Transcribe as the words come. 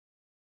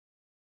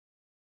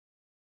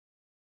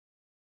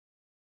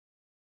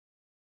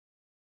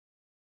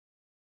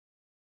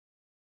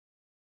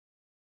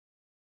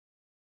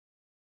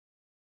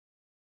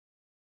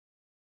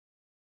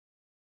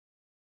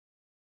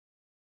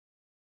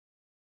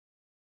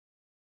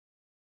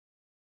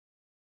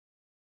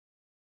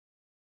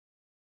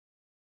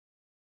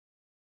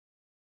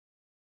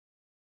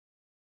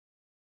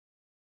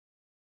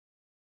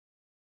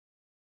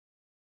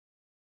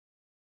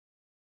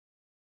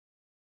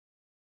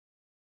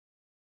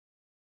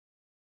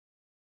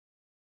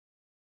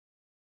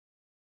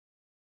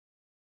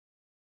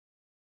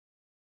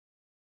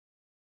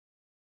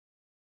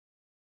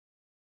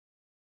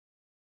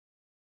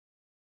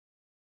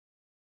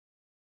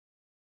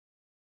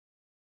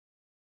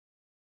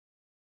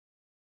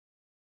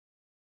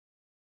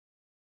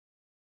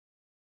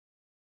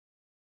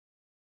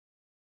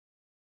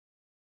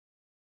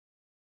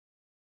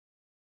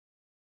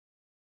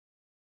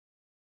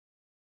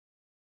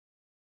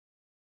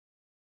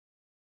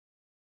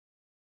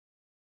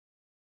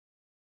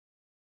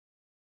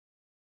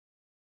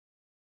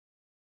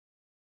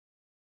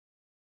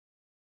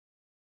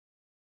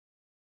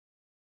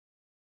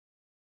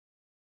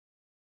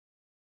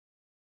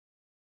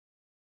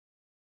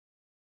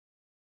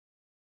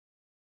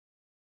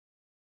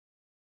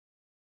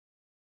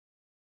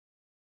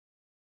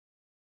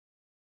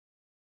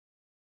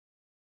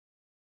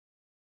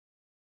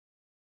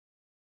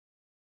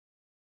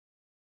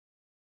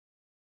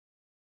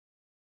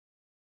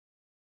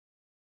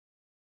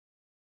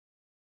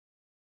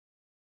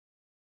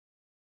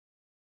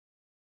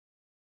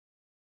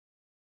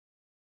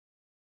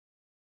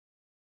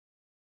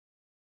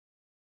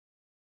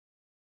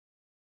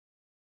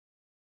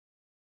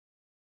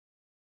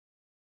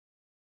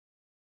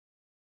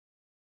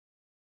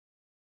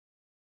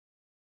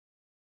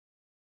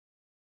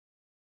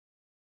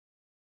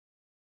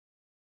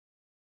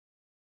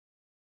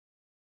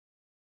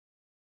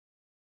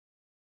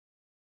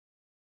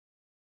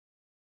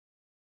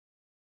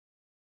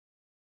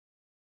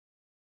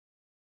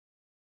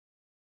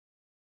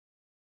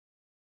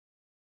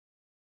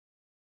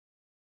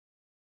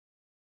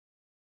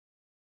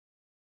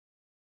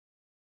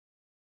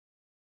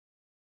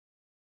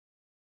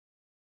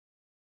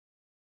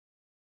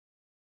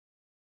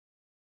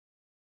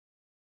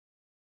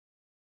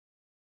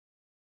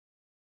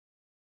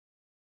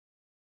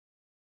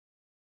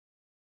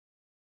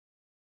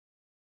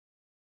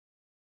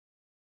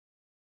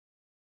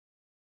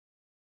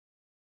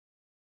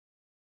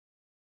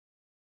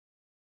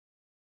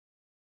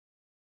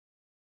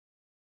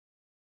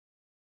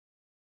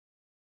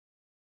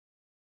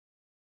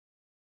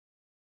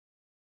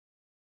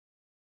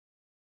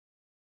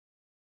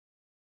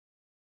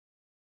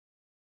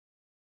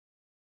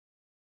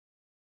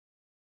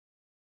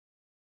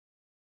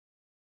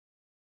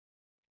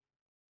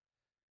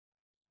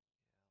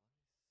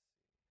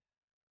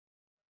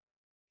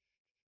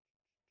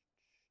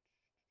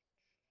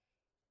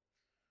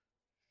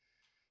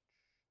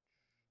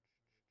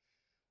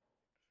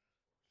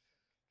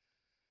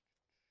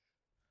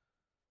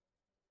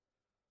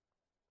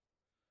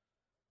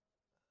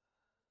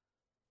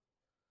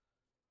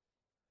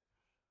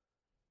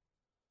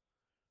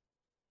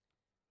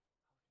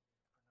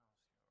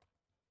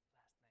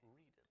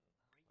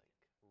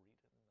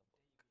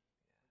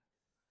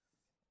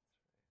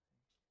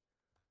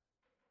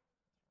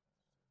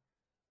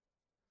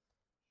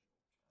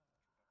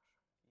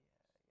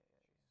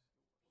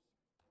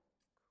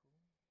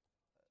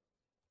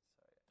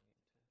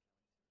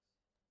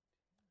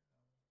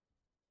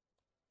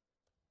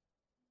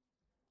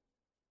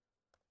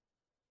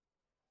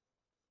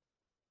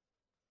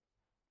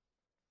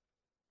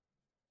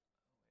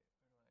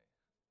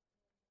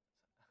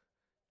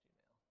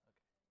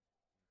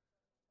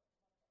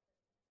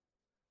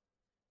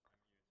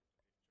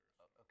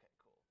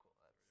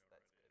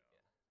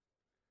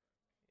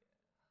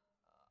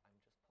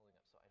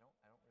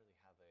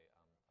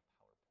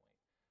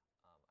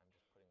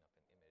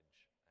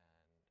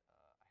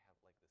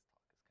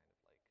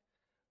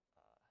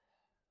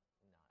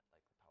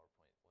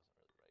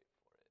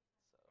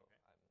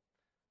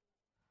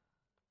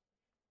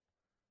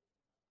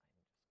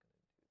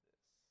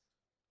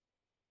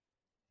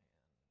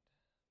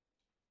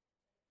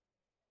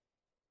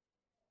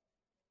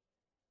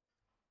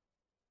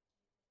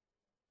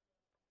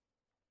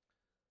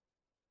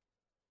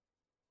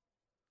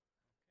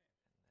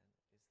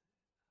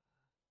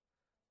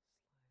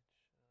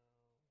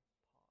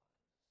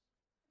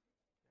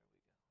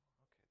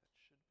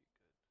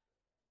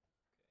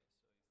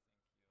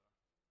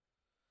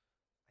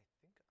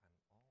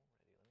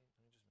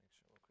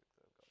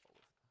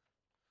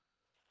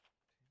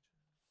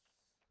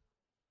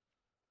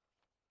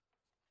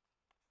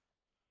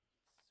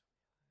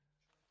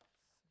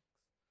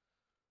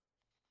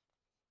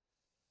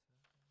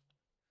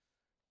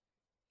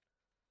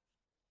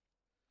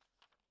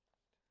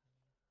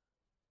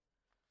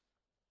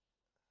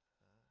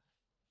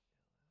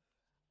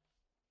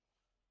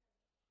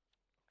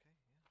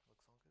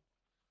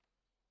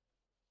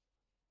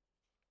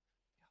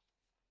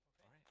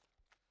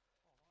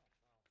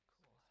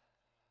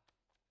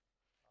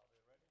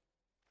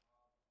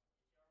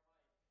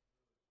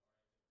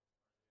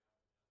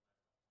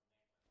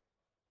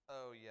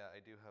Oh yeah,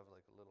 I do have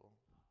like a little,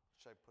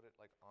 should I put it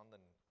like on the,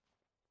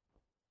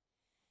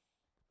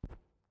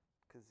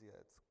 because yeah,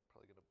 it's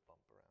probably gonna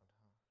bump around,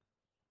 huh?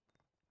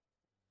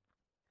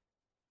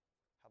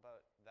 How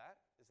about that?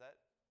 Is that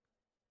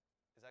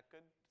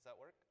good? Does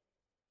that work?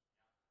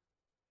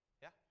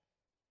 Yeah,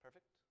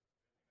 perfect.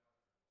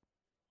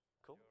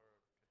 Cool. You're a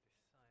designer.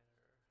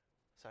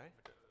 Sorry?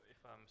 But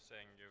if I'm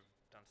saying you've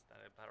done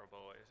Stanley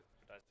Parable,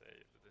 should I say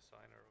the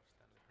designer of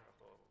Stanley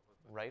Parable?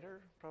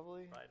 Writer,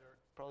 probably? Writer.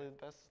 Probably the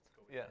best.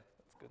 Yeah,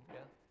 that's good, yeah.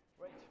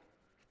 Great.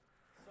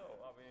 So,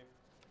 are we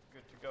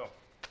good to go?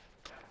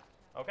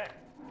 Okay.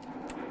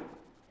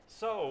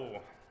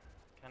 So,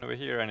 can we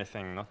hear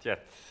anything? Not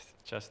yet.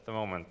 Just a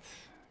moment.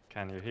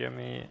 Can you hear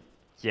me?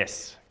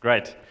 Yes,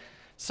 great.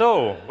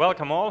 So,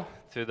 welcome all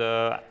to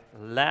the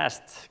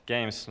last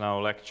Games Now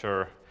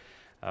lecture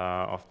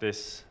of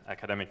this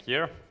academic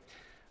year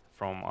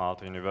from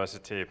Aalto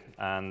University.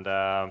 And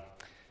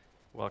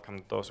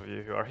welcome those of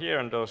you who are here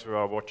and those who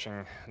are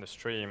watching the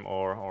stream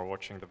or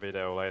watching the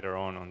video later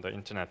on the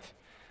internet.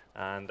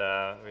 And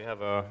we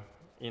have an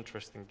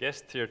interesting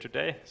guest here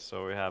today.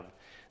 So we have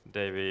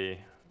Davey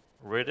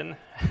Wreden,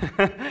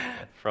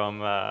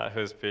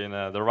 who's been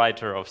the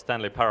writer of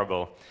Stanley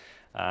Parable.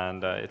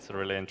 And it's a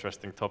really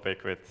interesting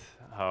topic with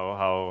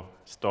how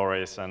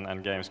stories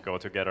and games go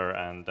together.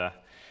 And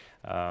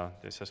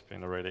this has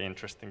been a really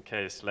interesting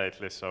case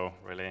lately, so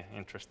really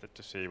interested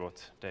to see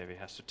what Davey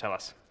has to tell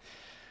us.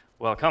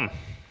 Welcome.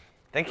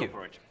 Thank you.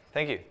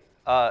 Thank you.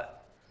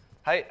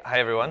 Hi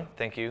everyone.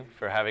 Thank you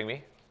for having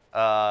me.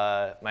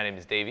 My name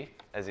is Davey,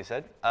 as you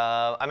said.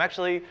 I'm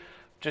actually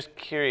just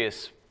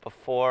curious,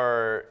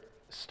 before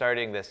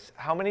starting this,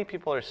 how many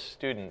people are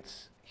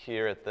students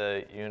here at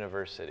the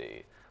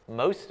university?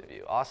 Most of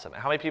you, awesome.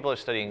 How many people are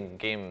studying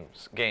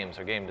games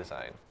or game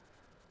design?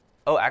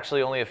 Oh,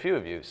 actually only a few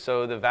of you.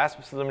 So the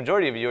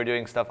majority of you are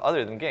doing stuff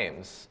other than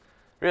games.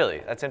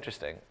 Really, that's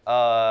interesting.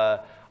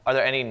 Are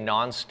there any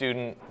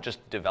non-student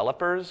just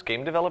developers,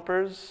 game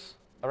developers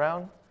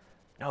around?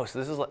 No, so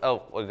this is like,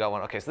 oh, we got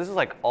one. Okay, so this is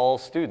like all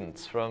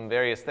students from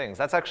various things.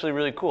 That's actually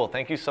really cool.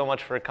 Thank you so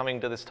much for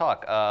coming to this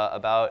talk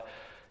about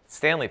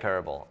Stanley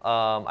Parable.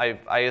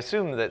 I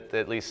assume that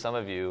at least some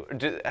of you,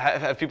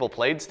 have people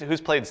played, who's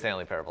played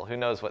Stanley Parable? Who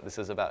knows what this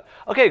is about?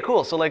 Okay,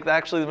 cool, so like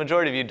actually the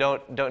majority of you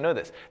don't know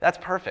this. That's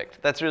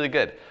perfect, that's really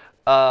good.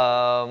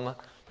 This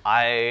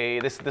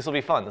will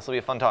be fun, this will be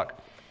a fun talk.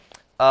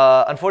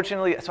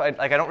 Unfortunately, so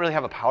I don't really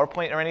have a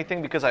PowerPoint or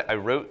anything because I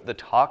wrote the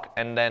talk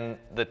and then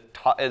the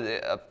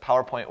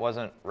PowerPoint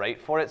wasn't right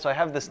for it. So I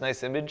have this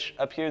nice image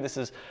up here. This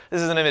is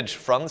an image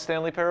from the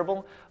Stanley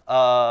Parable,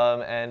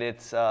 and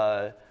it's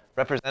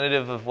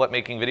representative of what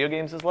making video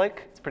games is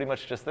like. It's pretty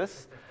much just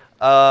this.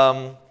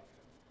 Okay,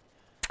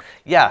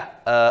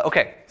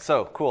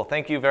 so cool.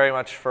 Thank you very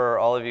much for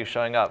all of you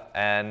showing up,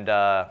 and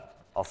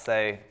I'll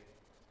say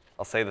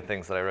the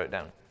things that I wrote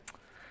down.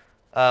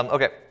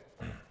 Okay.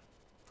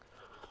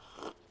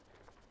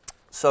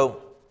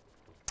 So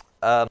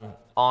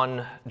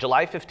on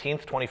July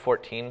 15th,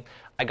 2014,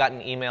 I got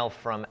an email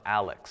from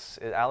Alex.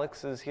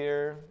 Alex is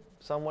here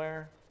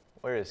somewhere?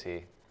 Where is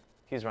he?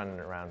 He's running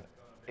around.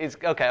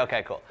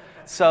 Okay, cool.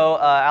 So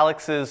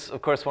Alex is,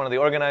 of course, one of the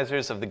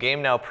organizers of the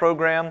Game Now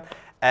program.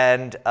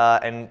 And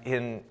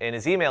in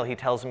his email, he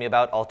tells me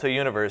about Aalto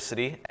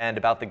University and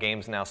about the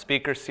Games Now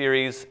speaker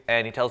series.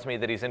 And he tells me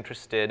that he's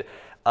interested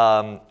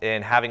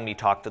in having me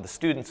talk to the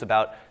students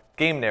about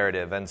game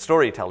narrative and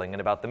storytelling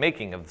and about the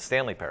making of the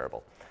Stanley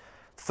Parable.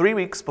 3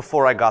 weeks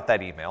before I got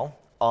that email,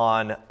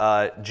 on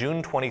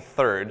June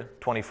 23rd,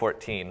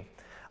 2014,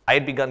 I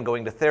had begun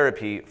going to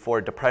therapy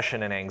for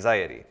depression and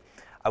anxiety.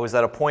 I was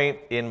at a point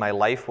in my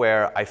life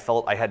where I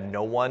felt I had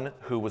no one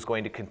who was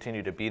going to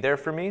continue to be there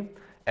for me.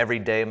 Every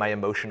day my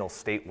emotional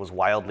state was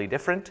wildly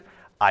different.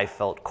 I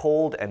felt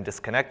cold and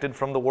disconnected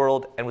from the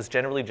world and was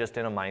generally just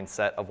in a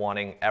mindset of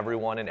wanting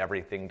everyone and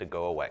everything to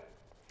go away.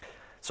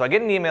 So I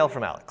get an email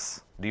from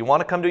Alex. Do you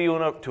want to come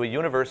to a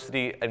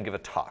university and give a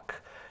talk?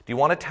 Do you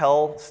want to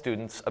tell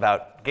students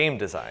about game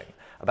design,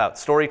 about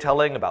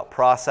storytelling, about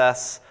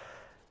process?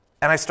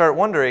 And I start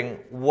wondering,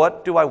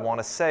 what do I want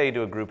to say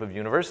to a group of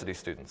university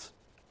students?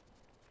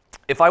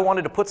 If I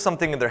wanted to put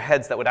something in their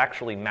heads that would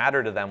actually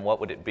matter to them, what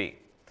would it be?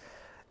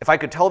 If I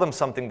could tell them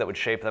something that would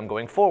shape them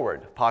going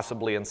forward,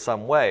 possibly in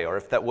some way, or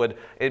if that would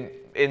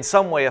in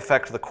some way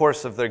affect the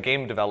course of their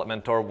game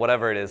development or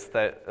whatever it is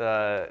that,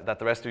 that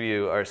the rest of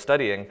you are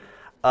studying,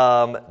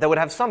 that would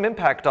have some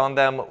impact on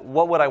them,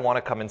 what would I want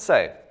to come and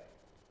say?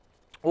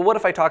 Well, what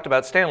if I talked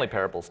about Stanley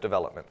Parable's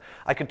development?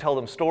 I could tell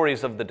them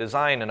stories of the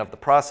design and of the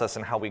process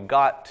and how we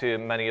got to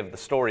many of the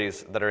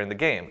stories that are in the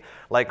game.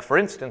 Like, for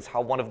instance,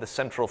 how one of the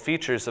central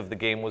features of the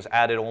game was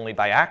added only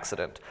by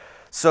accident.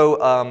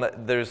 So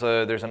there's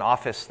an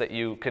office that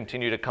you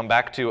continue to come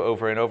back to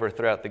over and over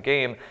throughout the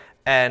game,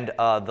 and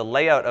the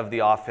layout of the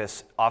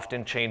office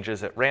often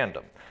changes at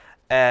random.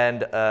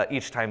 and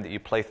each time that you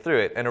play through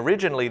it. And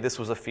originally, this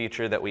was a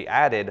feature that we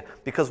added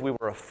because we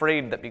were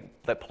afraid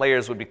that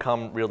players would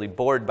become really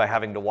bored by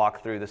having to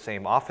walk through the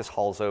same office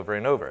halls over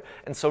and over.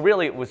 And so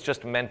really, it was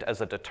just meant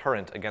as a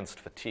deterrent against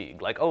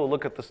fatigue. Like, oh,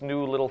 look at this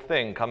new little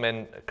thing. Come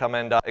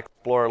and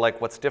explore like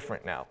what's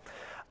different now.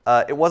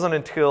 It wasn't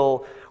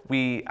until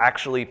we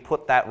actually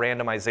put that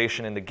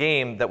randomization in the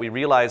game that we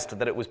realized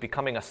that it was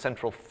becoming a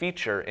central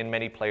feature in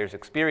many players'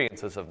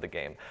 experiences of the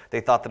game.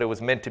 They thought that it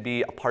was meant to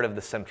be a part of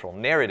the central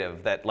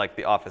narrative that like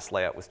the office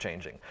layout was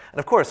changing. And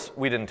of course,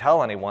 we didn't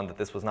tell anyone that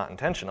this was not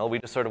intentional. We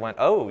just sort of went,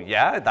 oh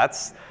yeah,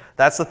 that's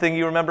the thing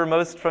you remember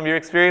most from your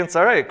experience?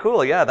 All right,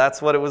 cool, yeah,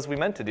 that's what it was we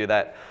meant to do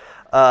that.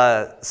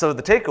 So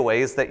the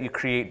takeaway is that you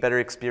create better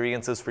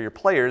experiences for your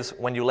players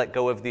when you let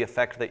go of the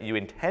effect that you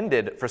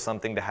intended for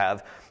something to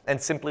have and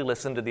simply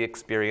listen to the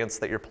experience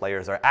that your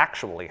players are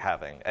actually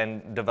having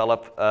and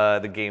develop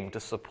the game to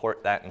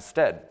support that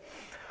instead.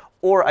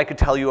 Or I could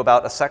tell you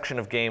about a section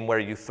of game where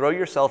you throw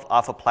yourself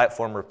off a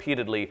platform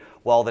repeatedly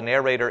while the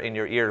narrator in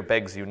your ear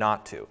begs you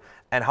not to.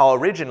 And how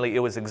originally it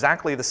was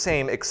exactly the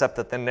same, except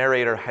that the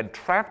narrator had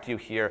trapped you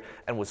here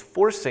and was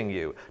forcing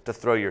you to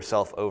throw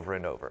yourself over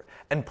and over.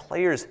 And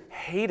players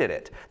hated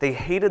it. They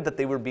hated that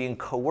they were being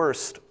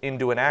coerced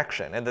into an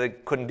action and they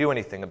couldn't do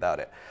anything about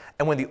it.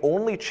 And when the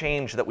only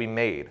change that we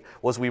made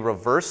was we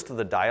reversed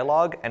the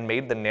dialogue and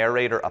made the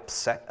narrator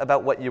upset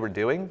about what you were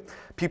doing,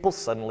 people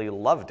suddenly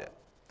loved it.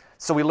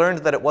 So we learned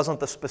that it wasn't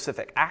the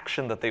specific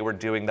action that they were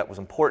doing that was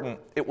important,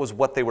 it was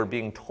what they were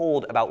being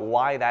told about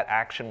why that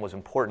action was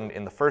important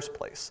in the first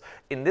place.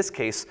 In this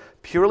case,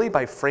 purely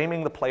by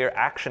framing the player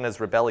action as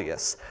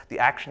rebellious, the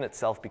action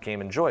itself became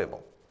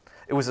enjoyable.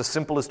 It was as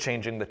simple as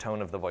changing the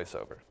tone of the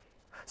voiceover.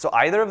 So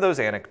either of those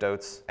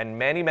anecdotes, and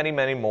many, many,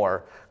 many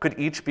more, could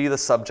each be the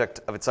subject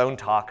of its own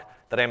talk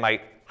that I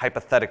might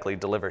hypothetically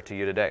deliver to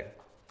you today.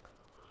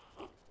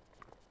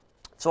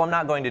 So I'm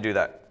not going to do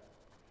that.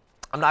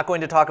 I'm not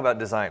going to talk about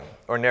design,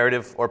 or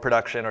narrative, or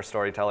production, or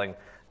storytelling,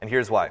 and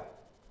here's why.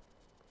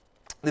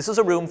 This is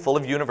a room full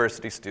of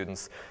university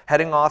students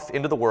heading off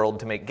into the world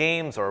to make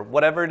games, or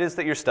whatever it is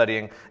that you're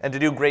studying, and to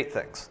do great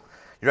things.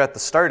 You're at the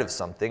start of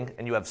something,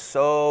 and you have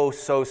so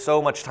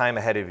much time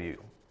ahead of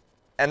you.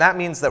 And that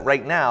means that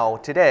right now,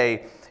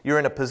 today, you're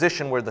in a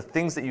position where the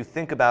things that you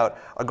think about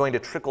are going to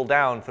trickle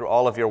down through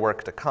all of your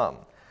work to come.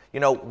 You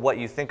know, what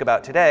you think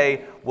about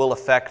today will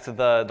affect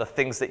the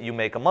things that you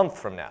make a month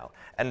from now.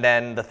 And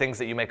then the things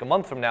that you make a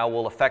month from now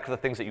will affect the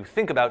things that you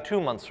think about 2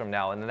 months from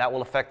now. And then that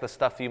will affect the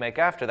stuff you make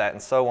after that,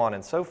 and so on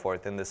and so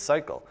forth in this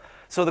cycle.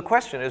 So the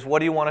question is, what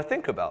do you want to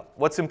think about?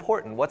 What's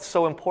important? What's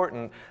so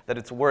important that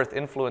it's worth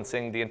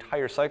influencing the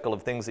entire cycle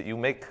of things that you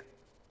make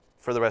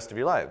for the rest of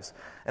your lives?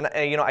 And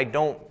you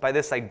know, by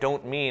this I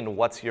don't mean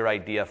what's your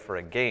idea for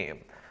a game.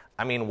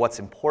 I mean what's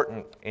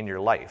important in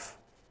your life.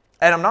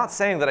 And I'm not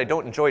saying that I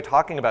don't enjoy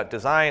talking about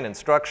design and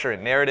structure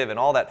and narrative and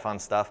all that fun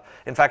stuff.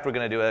 In fact, we're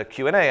going to do a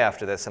Q&A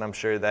after this, and I'm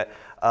sure that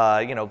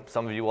you know,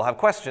 some of you will have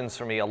questions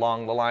for me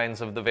along the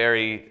lines of the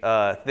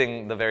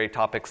very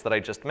topics that I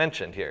just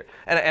mentioned here.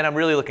 And I'm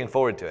really looking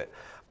forward to it.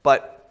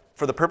 But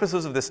for the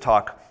purposes of this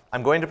talk,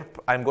 I'm going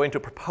to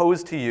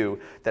propose to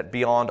you that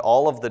beyond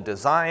all of the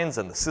designs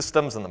and the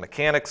systems and the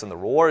mechanics and the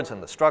rewards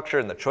and the structure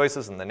and the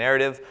choices and the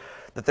narrative,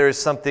 that there is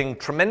something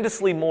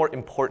tremendously more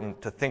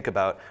important to think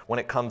about when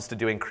it comes to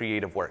doing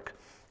creative work.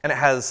 And it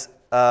has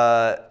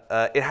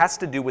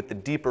to do with the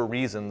deeper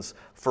reasons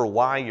for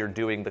why you're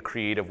doing the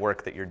creative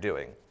work that you're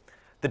doing.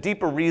 The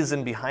deeper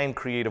reason behind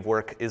creative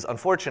work is,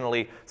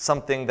 unfortunately,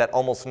 something that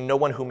almost no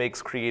one who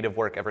makes creative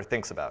work ever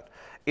thinks about.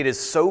 It is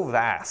so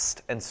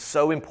vast and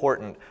so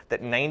important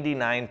that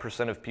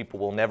 99% of people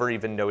will never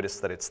even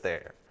notice that it's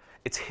there.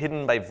 It's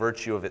hidden by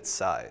virtue of its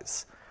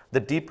size. The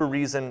deeper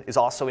reason is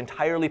also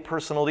entirely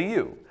personal to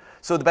you.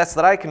 So the best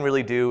that I can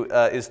really do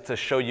is to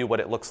show you what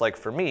it looks like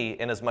for me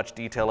in as much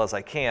detail as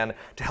I can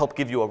to help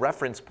give you a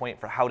reference point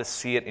for how to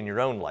see it in your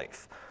own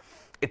life.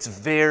 It's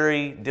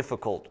very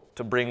difficult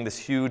to bring this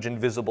huge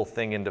invisible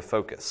thing into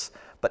focus.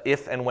 But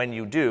if and when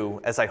you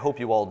do, as I hope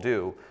you all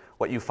do,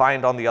 what you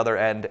find on the other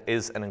end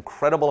is an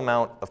incredible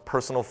amount of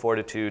personal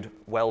fortitude,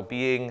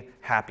 well-being,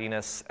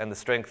 happiness, and the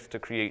strength to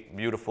create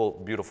beautiful,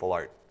 beautiful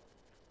art.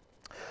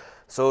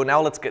 So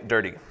now let's get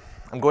dirty.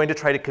 I'm going to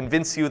try to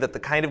convince you that the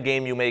kind of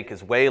game you make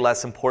is way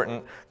less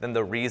important than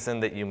the reason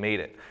that you made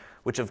it,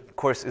 which of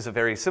course is a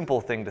very simple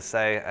thing to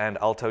say, and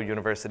Aalto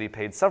University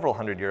paid several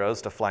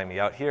 €100s to fly me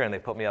out here, and they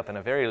put me up in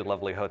a very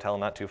lovely hotel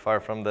not too far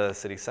from the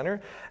city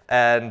center.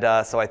 And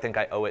so I think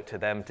I owe it to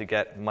them to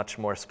get much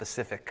more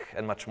specific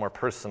and much more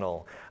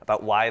personal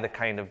about why the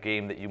kind of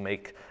game that you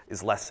make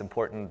is less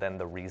important than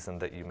the reason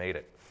that you made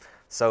it.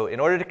 So in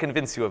order to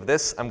convince you of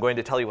this, I'm going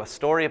to tell you a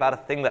story about a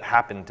thing that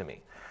happened to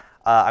me.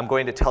 I'm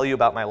going to tell you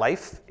about my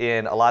life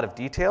in a lot of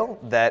detail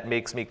that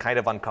makes me kind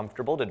of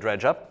uncomfortable to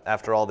dredge up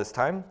after all this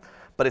time,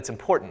 but it's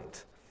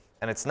important.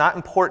 And it's not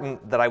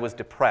important that I was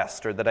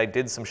depressed or that I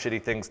did some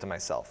shitty things to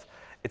myself.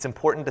 It's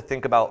important to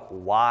think about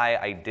why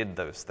I did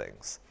those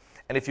things.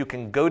 And if you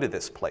can go to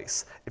this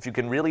place, if you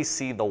can really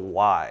see the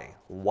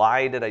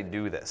why did I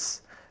do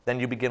this, then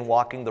you begin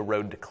walking the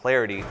road to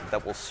clarity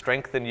that will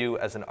strengthen you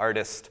as an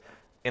artist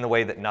in a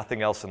way that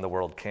nothing else in the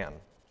world can.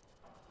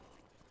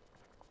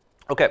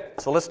 Okay,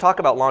 so let's talk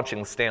about launching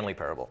the Stanley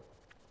Parable.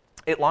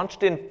 It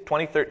launched in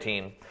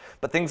 2013,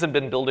 but things had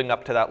been building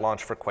up to that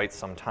launch for quite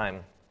some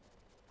time.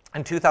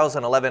 In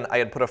 2011, I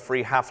had put a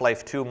free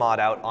Half-Life 2 mod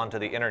out onto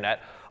the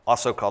internet,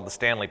 also called the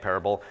Stanley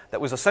Parable,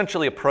 that was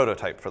essentially a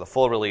prototype for the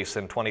full release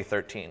in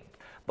 2013.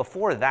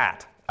 Before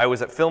that, I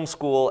was at film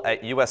school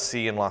at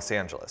USC in Los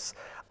Angeles.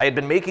 I had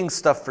been making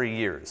stuff for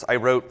years. I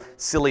wrote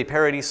silly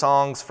parody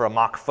songs for a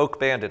mock folk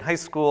band in high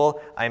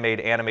school. I made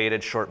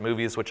animated short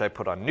movies, which I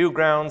put on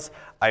Newgrounds.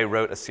 I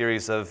wrote a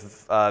series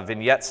of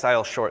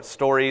vignette-style short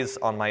stories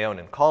on my own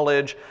in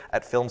college.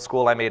 At film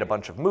school, I made a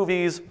bunch of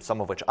movies,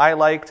 some of which I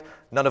liked.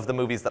 None of the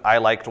movies that I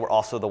liked were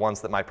also the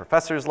ones that my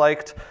professors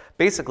liked.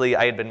 Basically,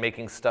 I had been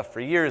making stuff for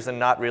years and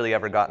not really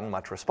ever gotten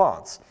much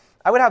response.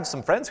 I would have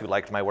some friends who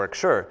liked my work,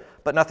 sure,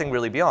 but nothing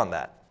really beyond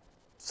that.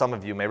 Some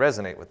of you may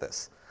resonate with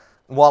this.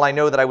 While I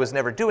know that I was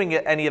never doing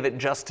any of it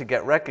just to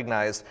get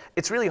recognized,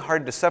 it's really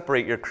hard to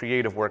separate your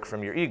creative work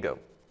from your ego.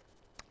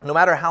 No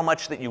matter how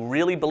much that you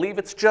really believe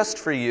it's just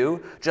for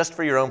you, just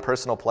for your own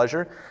personal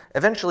pleasure,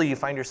 eventually you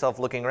find yourself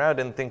looking around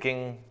and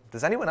thinking,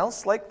 does anyone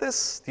else like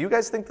this? Do you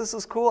guys think this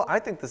is cool? I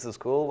think this is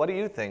cool. What do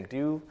you think?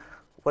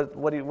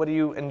 What do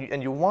you,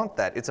 and you want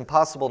that. It's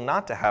impossible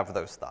not to have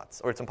those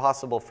thoughts, or it's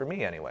impossible for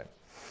me anyway.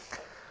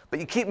 But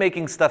you keep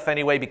making stuff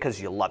anyway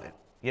because you love it.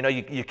 You know,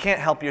 you can't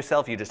help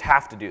yourself, you just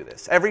have to do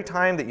this. Every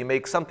time that you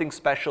make something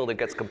special that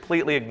gets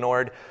completely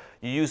ignored,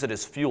 you use it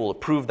as fuel to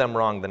prove them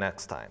wrong the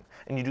next time.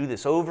 And you do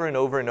this over and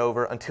over and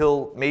over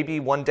until maybe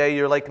one day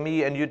you're like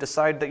me and you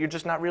decide that you're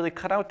just not really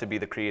cut out to be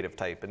the creative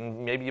type,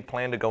 and maybe you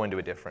plan to go into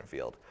a different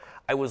field.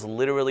 I was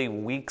literally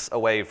weeks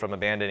away from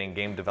abandoning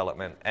game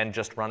development and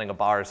just running a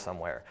bar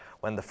somewhere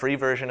when the free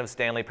version of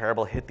Stanley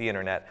Parable hit the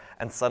internet,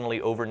 and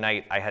suddenly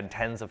overnight I had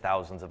tens of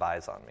thousands of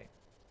eyes on me.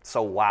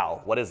 So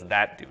wow, what does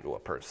that do to a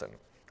person?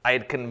 I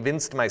had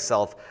convinced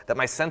myself that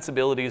my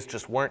sensibilities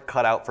just weren't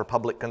cut out for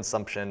public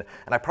consumption,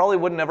 and I probably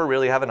wouldn't ever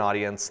really have an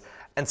audience,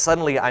 and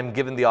suddenly I'm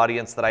given the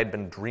audience that I'd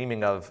been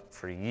dreaming of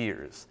for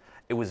years.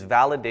 It was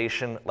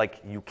validation like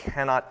you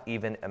cannot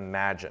even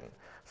imagine.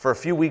 For a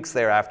few weeks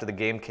there after the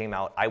game came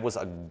out, I was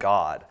a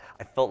god.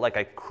 I felt like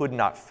I could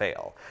not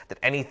fail, that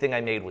anything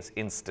I made was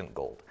instant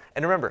gold.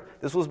 And remember,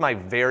 this was my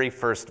very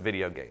first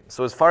video game,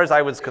 so as far as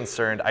I was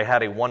concerned, I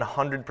had a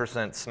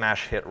 100%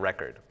 smash hit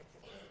record.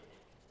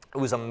 It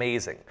was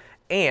amazing,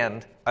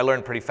 and I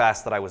learned pretty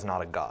fast that I was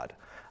not a god.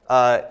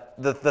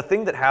 The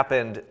thing that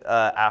happened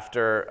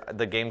after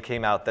the game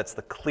came out that's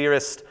the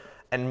clearest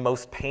and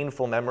most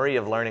painful memory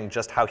of learning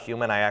just how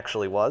human I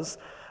actually was,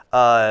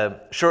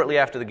 shortly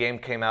after the game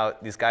came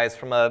out, these guys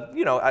from a,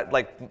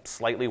 like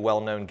slightly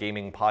well-known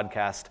gaming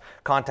podcast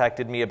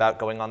contacted me about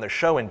going on their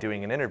show and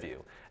doing an interview.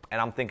 And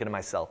I'm thinking to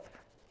myself,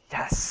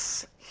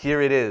 yes,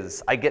 here it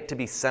is. I get to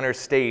be center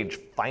stage,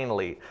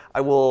 finally.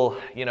 I will,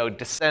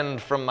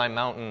 descend from my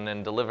mountain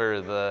and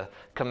deliver the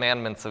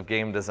commandments of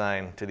game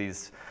design to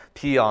these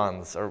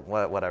peons or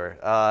whatever.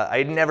 I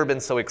had never been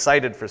so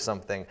excited for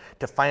something,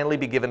 to finally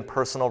be given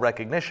personal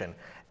recognition.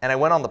 And I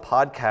went on the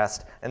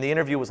podcast, and the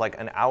interview was like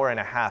an hour and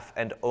a half,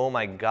 and oh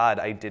my God,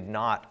 I did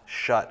not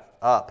shut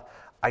up.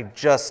 I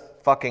just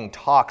fucking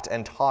talked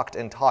and talked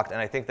and talked,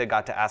 and I think they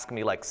got to ask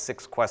me like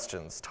 6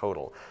 questions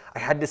total. I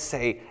had to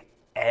say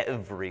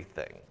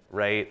everything,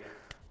 right?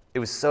 It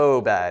was so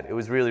bad. It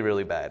was really,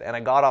 really bad. And I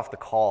got off the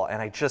call,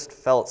 and I just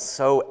felt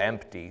so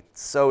empty,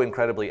 so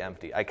incredibly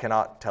empty. I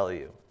cannot tell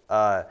you.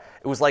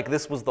 It was like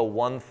this was the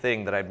one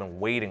thing that I'd been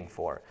waiting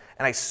for.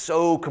 And I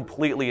so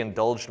completely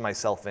indulged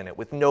myself in it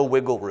with no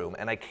wiggle room,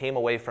 and I came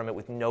away from it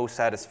with no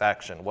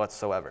satisfaction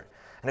whatsoever.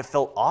 And it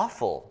felt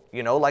awful,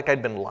 like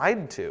I'd been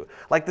lied to.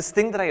 Like this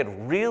thing that I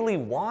had really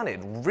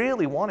wanted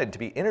to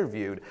be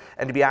interviewed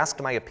and to be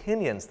asked my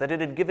opinions, that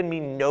it had given me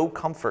no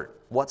comfort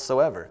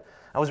whatsoever.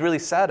 I was really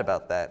sad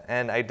about that,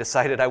 and I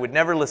decided I would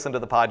never listen to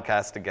the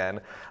podcast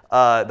again,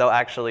 though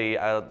actually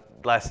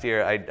last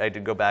year I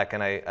did go back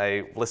and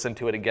I listened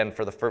to it again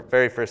for the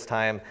very first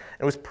time.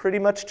 It was pretty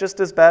much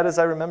just as bad as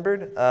I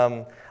remembered.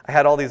 I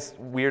had all these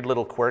weird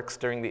little quirks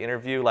during the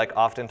interview, like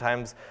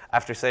oftentimes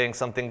after saying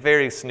something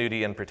very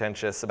snooty and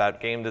pretentious about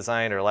game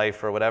design or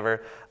life or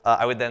whatever,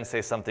 I would then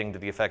say something to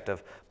the effect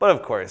of, but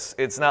of course,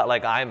 it's not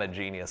like I'm a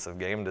genius of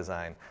game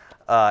design.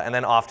 And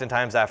then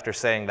oftentimes after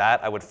saying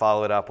that, I would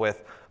follow it up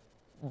with,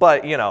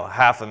 but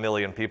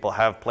 500,000 people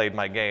have played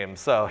my game,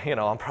 so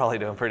I'm probably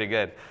doing pretty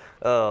good.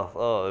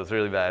 Oh, it was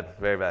really bad,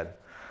 very bad.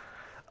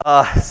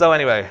 So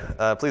anyway,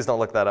 please don't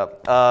look that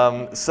up.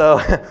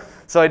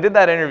 So I did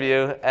that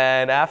interview,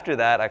 and after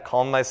that, I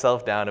calmed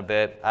myself down a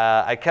bit.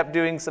 I kept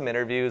doing some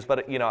interviews,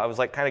 but I was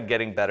like kind of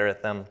getting better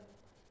at them.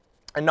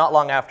 And not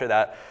long after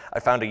that, I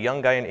found a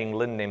young guy in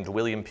England named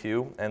William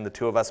Pugh, and the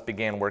two of us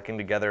began working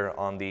together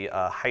on the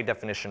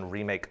high-definition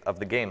remake of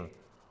the game.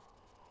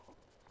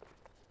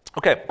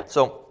 Okay,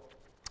 so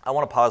I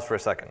want to pause for a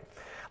second.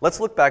 Let's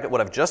look back at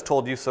what I've just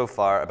told you so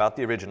far about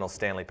the original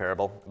Stanley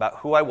Parable, about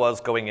who I was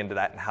going into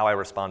that and how I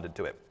responded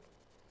to it.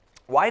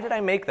 Why did I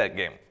make that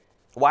game?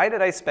 Why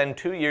did I spend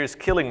 2 years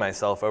killing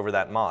myself over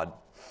that mod?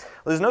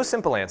 Well, there's no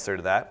simple answer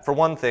to that. For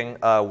one thing,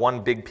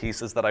 one big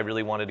piece is that I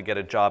really wanted to get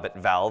a job at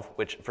Valve,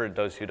 which, for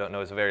those who don't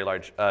know, is a very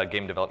large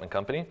game development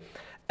company.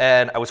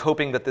 And I was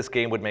hoping that this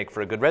game would make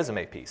for a good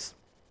resume piece.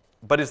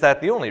 But is that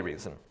the only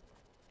reason?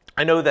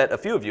 I know that a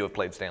few of you have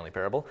played Stanley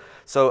Parable,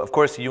 so of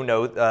course you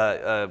know,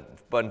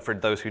 but for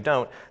those who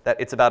don't,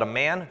 that it's about a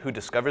man who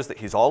discovers that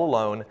he's all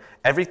alone,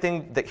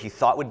 everything that he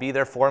thought would be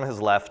there for him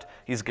has left,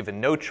 he's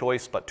given no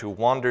choice but to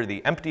wander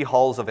the empty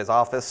halls of his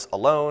office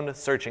alone,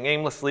 searching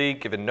aimlessly,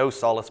 given no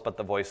solace but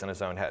the voice in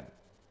his own head.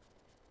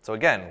 So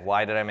again,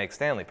 why did I make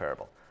Stanley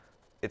Parable?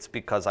 It's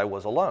because I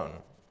was alone.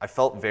 I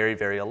felt very,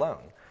 very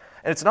alone.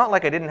 And it's not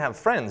like I didn't have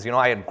friends. You know,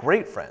 I had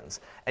great friends.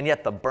 And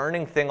yet the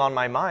burning thing on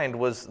my mind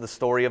was the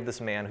story of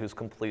this man who's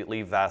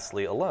completely,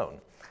 vastly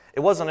alone. It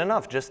wasn't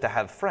enough just to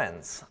have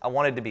friends. I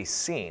wanted to be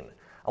seen.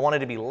 I wanted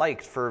to be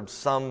liked for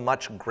some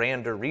much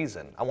grander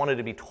reason. I wanted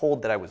to be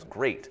told that I was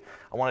great.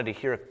 I wanted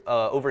to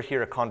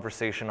overhear a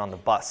conversation on the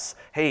bus.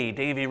 Hey,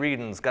 Davey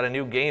Wreden's got a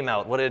new game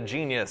out. What a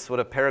genius. What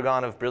a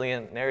paragon of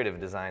brilliant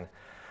narrative design.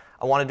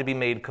 I wanted to be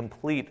made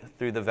complete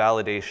through the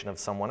validation of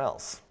someone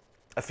else.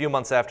 A few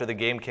months after the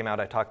game came out,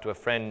 I talked to a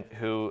friend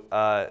who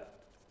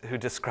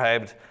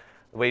described,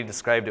 the way he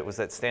described it was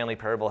that Stanley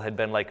Parable had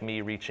been like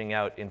me reaching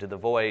out into the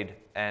void,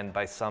 and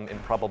by some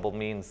improbable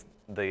means,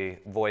 the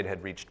void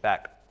had reached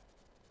back.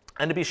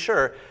 And to be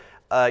sure,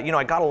 you know,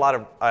 I got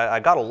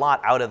a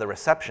lot out of the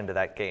reception to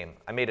that game.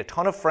 I made a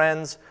ton of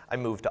friends. I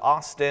moved to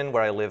Austin,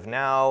 where I live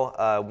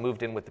now,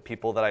 moved in with the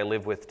people that I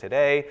live with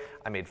today.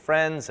 I made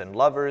friends and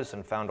lovers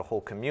and found a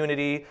whole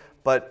community.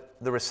 But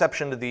the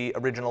reception to the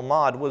original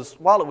mod was,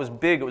 while it was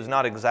big, it was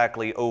not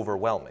exactly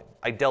overwhelming.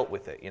 I dealt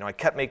with it. You know, I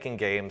kept making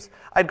games.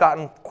 I'd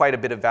gotten quite a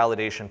bit of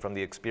validation from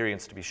the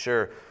experience, to be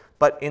sure.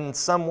 But in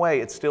some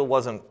way, it still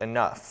wasn't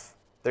enough.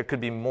 There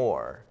could be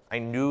more. I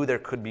knew there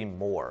could be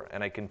more,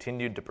 and I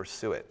continued to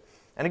pursue it.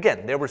 And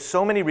again, there were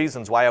so many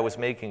reasons why I was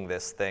making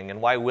this thing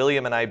and why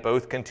William and I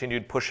both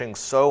continued pushing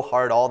so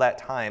hard all that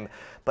time,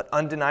 but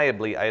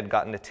undeniably I had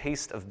gotten a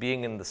taste of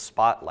being in the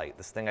spotlight,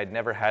 this thing I'd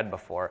never had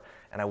before,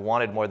 and I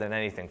wanted more than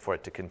anything for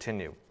it to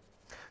continue.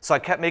 So I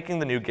kept making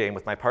the new game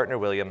with my partner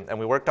William, and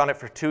we worked on it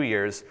for 2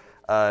 years.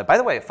 By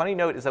the way, a funny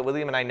note is that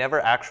William and I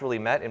never actually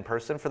met in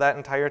person for that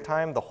entire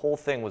time. The whole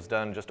thing was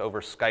done just over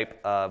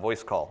Skype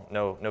voice call,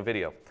 no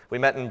video. We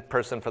met in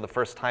person for the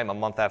first time a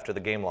month after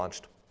the game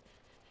launched.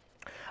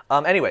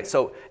 Anyway,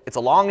 so it's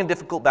a long and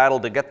difficult battle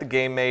to get the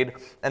game made,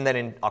 and then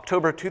in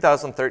October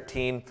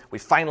 2013, we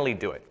finally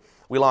do it.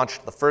 We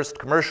launched the first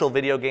commercial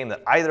video game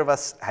that either of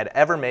us had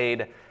ever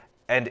made,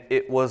 and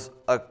it was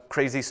a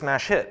crazy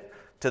smash hit,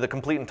 to the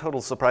complete and total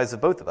surprise of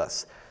both of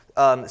us.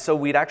 So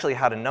we'd actually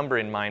had a number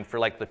in mind for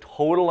like the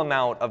total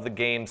amount of the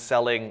game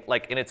selling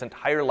like in its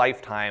entire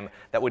lifetime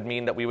that would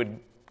mean that we would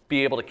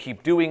be able to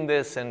keep doing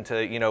this and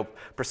to, you know,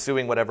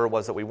 pursuing whatever it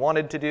was that we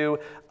wanted to do,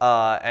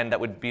 and that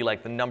would be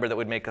like the number that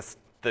would make us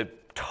the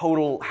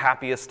total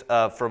happiest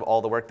for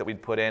all the work that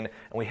we'd put in,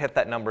 and we hit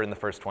that number in the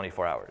first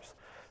 24 hours.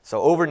 So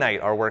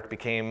overnight, our work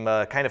became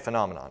kind of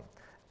phenomenon,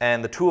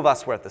 and the two of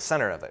us were at the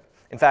center of it.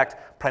 In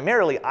fact,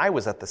 primarily I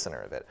was at the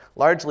center of it,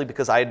 largely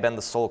because I had been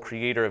the sole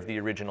creator of the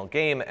original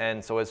game,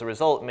 and so as a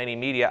result, many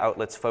media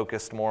outlets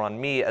focused more on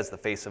me as the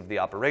face of the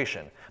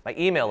operation. My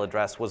email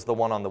address was the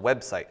one on the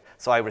website,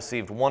 so I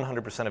received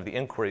 100% of the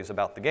inquiries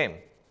about the game.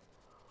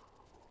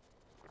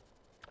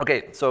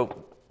 Okay,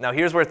 so now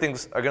here's where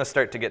things are going to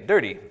start to get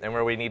dirty, and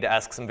where we need to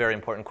ask some very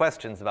important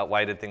questions about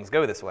why did things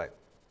go this way.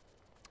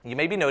 You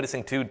may be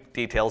noticing two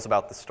details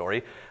about the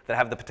story that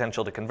have the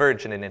potential to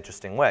converge in an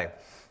interesting way.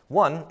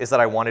 One is that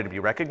I wanted to be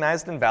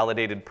recognized and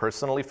validated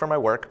personally for my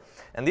work,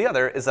 and the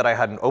other is that I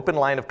had an open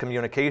line of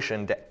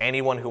communication to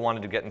anyone who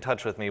wanted to get in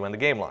touch with me when the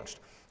game launched.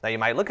 Now you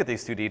might look at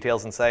these two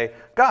details and say,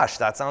 gosh,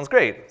 that sounds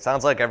great.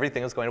 Sounds like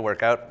everything is going to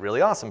work out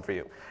really awesome for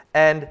you.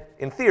 And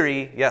in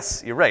theory,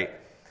 yes, you're right.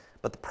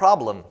 But the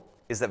problem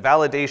is that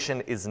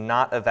validation is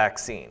not a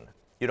vaccine.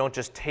 You don't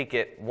just take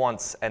it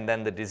once and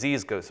then the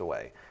disease goes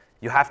away.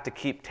 You have to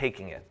keep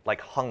taking it,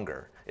 like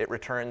hunger. It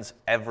returns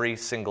every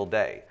single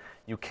day.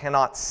 You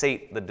cannot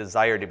sate the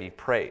desire to be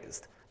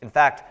praised. In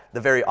fact,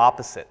 the very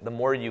opposite. The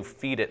more you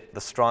feed it,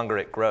 the stronger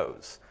it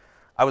grows.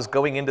 I was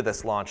going into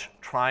this launch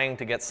trying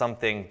to get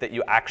something that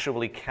you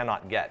actually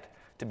cannot get,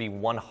 to be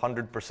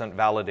 100%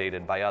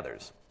 validated by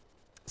others.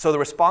 So the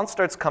response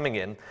starts coming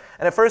in,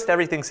 and at first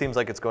everything seems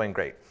like it's going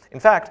great. In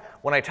fact,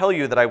 when I tell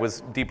you that I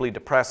was deeply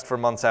depressed for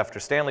months after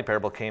Stanley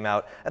Parable came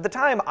out, at the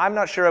time I'm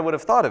not sure I would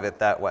have thought of it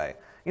that way.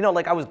 You know,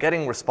 like I was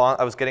getting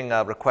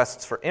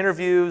requests for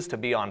interviews, to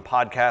be on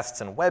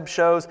podcasts and web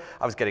shows.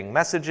 I was getting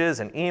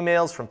messages and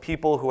emails from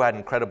people who had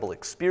incredible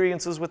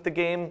experiences with the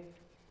game,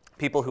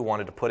 people who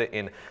wanted to put it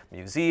in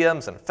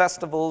museums and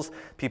festivals,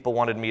 people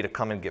wanted me to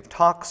come and give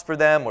talks for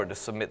them or to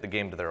submit the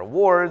game to their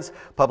awards,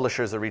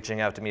 publishers are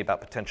reaching out to me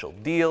about potential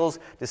deals,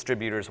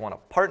 distributors want to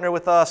partner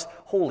with us.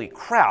 Holy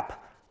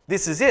crap,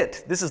 this is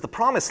it. This is the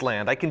promised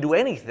land. I can do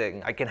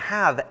anything. I can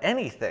have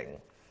anything.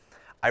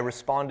 I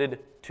responded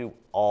to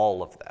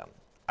all of them.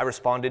 I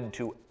responded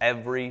to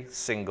every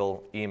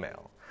single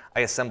email.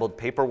 I assembled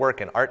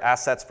paperwork and art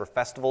assets for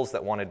festivals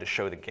that wanted to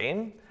show the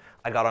game.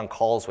 I got on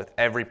calls with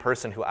every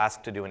person who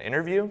asked to do an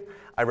interview.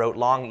 I wrote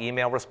long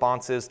email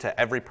responses to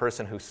every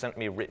person who sent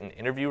me written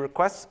interview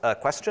requests,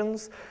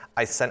 questions.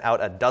 I sent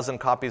out a dozen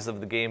copies of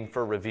the game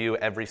for review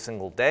every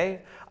single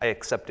day. I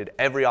accepted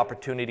every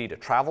opportunity to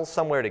travel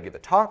somewhere to give a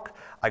talk.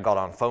 I got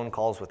on phone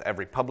calls with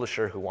every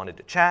publisher who wanted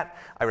to chat.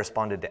 I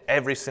responded to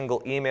every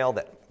single email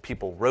that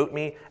people wrote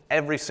me,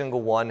 every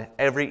single one,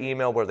 every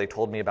email where they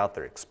told me about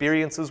their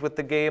experiences with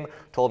the game,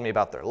 told me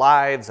about their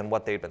lives and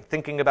what they'd been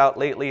thinking about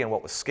lately and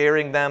what was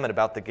scaring them, and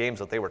about the games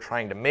that they were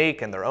trying to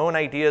make and their own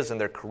ideas and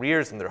their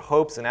careers and their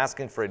hopes, and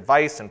asking for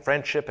advice and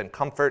friendship and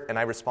comfort, and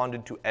I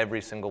responded to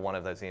every single one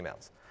of those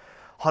emails.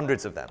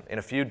 Hundreds of them in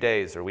a few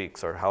days or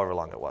weeks or however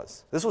long it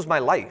was. This was my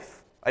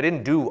life. I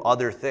didn't do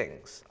other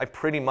things. I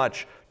pretty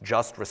much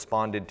just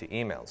responded to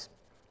emails.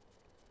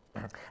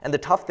 And the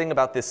tough thing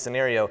about this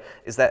scenario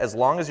is that as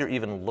long as you're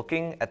even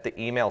looking at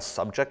the email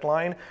subject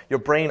line, your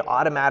brain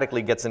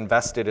automatically gets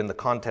invested in the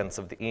contents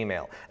of the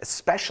email,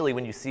 especially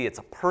when you see it's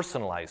a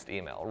personalized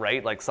email,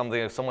 right? Like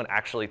something someone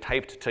actually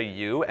typed to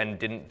you and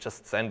didn't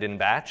just send in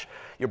batch.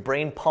 Your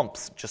brain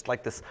pumps just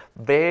like this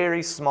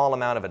very small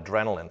amount of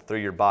adrenaline through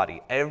your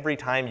body every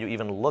time you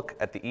even look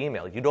at the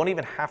email. You don't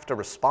even have to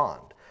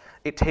respond.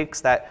 It takes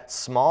that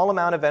small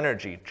amount of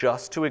energy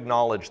just to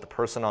acknowledge the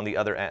person on the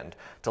other end,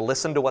 to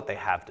listen to what they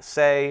have to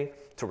say,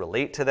 to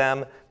relate to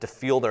them, to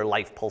feel their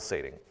life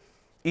pulsating.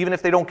 Even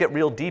if they don't get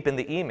real deep in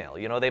the email,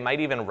 you know, they might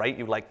even write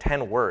you like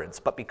 10 words,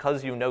 but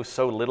because you know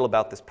so little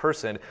about this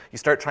person, you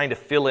start trying to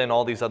fill in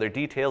all these other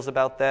details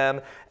about them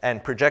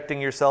and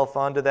projecting yourself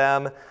onto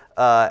them,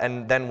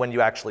 and then when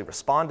you actually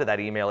respond to that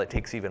email, it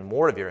takes even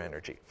more of your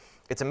energy.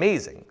 It's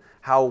amazing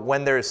how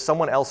when there's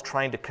someone else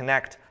trying to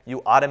connect,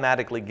 you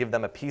automatically give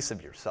them a piece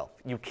of yourself.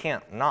 You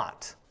can't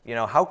not. You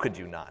know, how could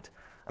you not?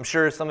 I'm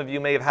sure some of you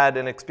may have had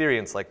an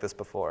experience like this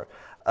before.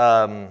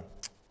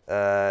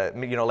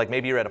 You know, like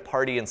maybe you're at a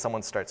party and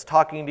someone starts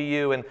talking to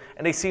you and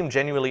they seem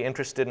genuinely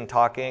interested in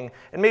talking,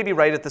 and maybe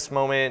right at this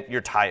moment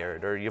you're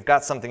tired, or you've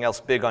got something else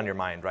big on your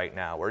mind right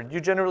now, or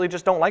you generally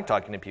just don't like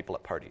talking to people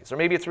at parties, or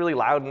maybe it's really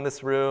loud in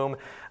this room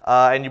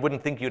and you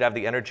wouldn't think you'd have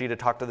the energy to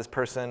talk to this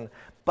person,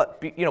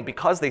 but you know,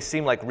 because they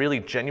seem like really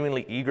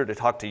genuinely eager to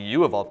talk to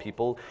you of all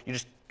people, you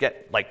just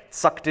get like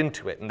sucked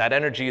into it, and that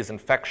energy is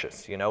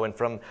infectious, you know, and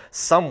from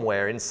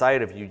somewhere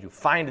inside of you, you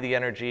find the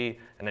energy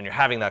and then you're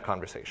having that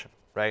conversation.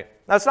 Right?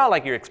 Now, it's not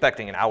like you're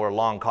expecting an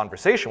hour-long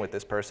conversation with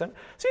this person,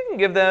 so you can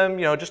give them,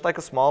 you know, just like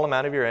a small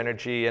amount of your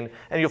energy, and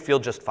you'll feel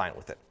just fine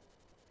with it.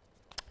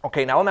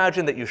 Okay, now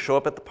imagine that you show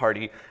up at the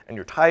party and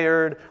you're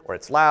tired, or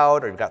it's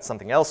loud, or you've got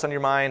something else on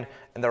your mind,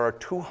 and there are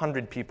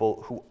 200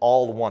 people who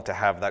all want to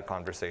have that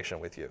conversation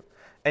with you.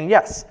 And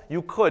yes,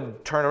 you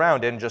could turn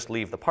around and just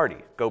leave the party,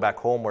 go back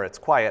home where it's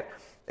quiet,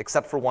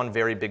 except for one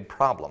very big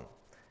problem.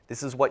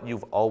 This is what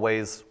you've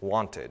always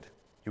wanted.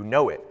 You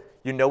know it.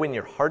 You know in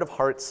your heart of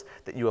hearts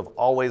that you have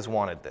always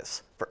wanted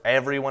this, for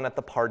everyone at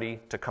the party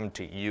to come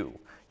to you.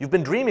 You've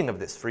been dreaming of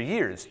this for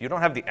years. You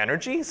don't have the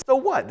energy? So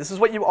what? This is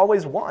what you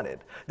always wanted.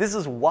 This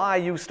is why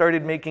you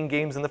started making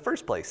games in the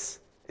first place,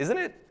 isn't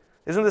it?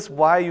 Isn't this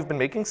why you've been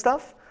making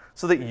stuff?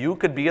 So that you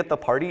could be at the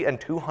party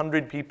and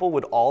 200 people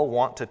would all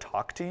want to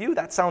talk to you?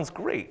 That sounds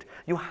great.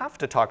 You have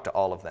to talk to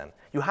all of them.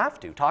 You have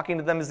to. Talking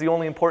to them is the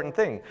only important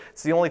thing.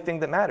 It's the only thing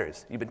that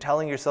matters. You've been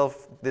telling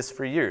yourself this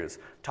for years.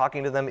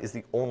 Talking to them is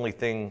the only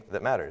thing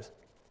that matters.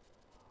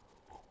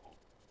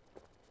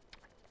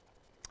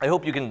 I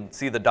hope you can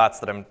see the dots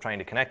that I'm trying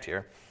to connect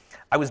here.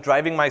 I was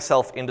driving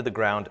myself into the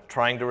ground,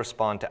 trying to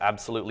respond to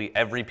absolutely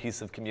every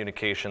piece of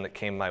communication that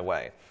came my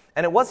way.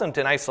 And it wasn't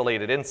an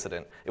isolated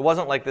incident. It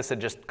wasn't like this had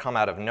just come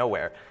out of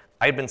nowhere.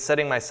 I had been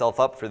setting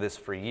myself up for this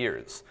for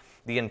years.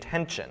 The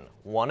intention,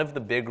 one of the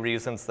big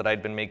reasons that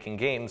I'd been making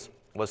games,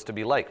 was to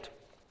be liked.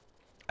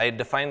 I had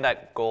defined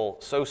that goal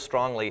so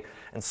strongly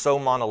and so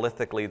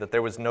monolithically that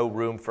there was no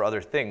room for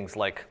other things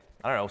like,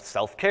 I don't know,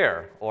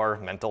 self-care or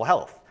mental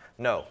health.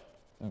 No,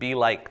 be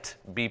liked,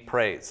 be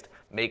praised,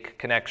 make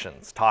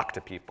connections, talk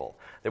to people.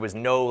 There was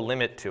no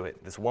limit to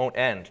it. This won't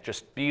end.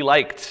 Just be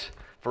liked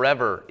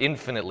forever,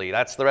 infinitely.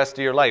 That's the rest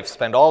of your life.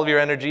 Spend all of your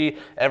energy,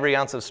 every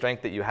ounce of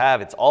strength that you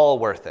have. It's all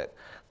worth it.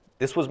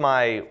 This was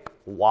my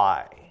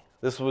why.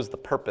 This was the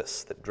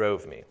purpose that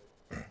drove me.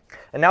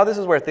 And now this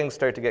is where things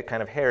start to get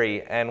kind of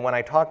hairy, and when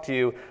I talk to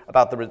you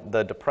about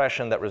the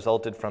depression that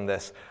resulted from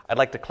this, I'd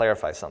like to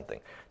clarify something.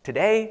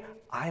 Today,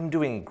 I'm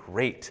doing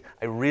great.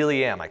 I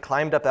really am. I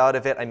climbed up out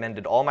of it. I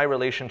mended all my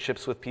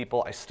relationships with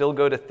people. I still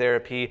go to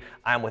therapy.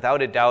 I'm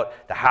without a doubt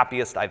the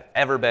happiest I've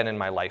ever been in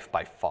my life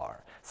by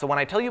far. So when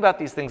I tell you about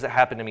these things that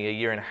happened to me a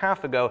year and a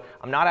half ago,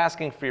 I'm not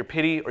asking for your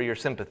pity or your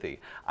sympathy.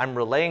 I'm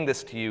relaying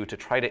this to you to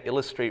try to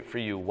illustrate for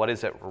you what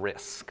is at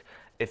risk.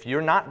 If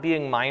you're not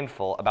being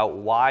mindful about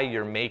why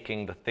you're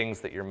making the things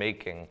that you're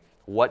making,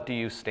 what do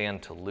you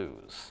stand to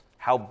lose?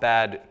 How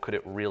bad could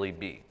it really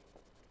be?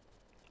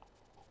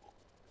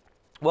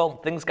 Well,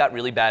 things got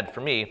really bad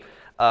for me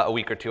a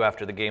week or two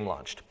after the game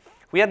launched.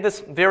 We had this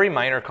very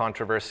minor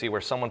controversy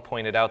where someone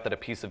pointed out that a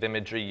piece of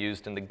imagery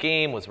used in the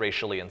game was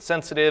racially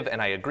insensitive,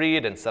 and I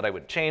agreed and said I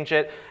would change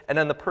it. And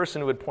then the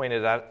person who had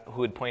pointed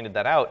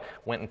that out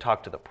went and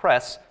talked to the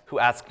press, who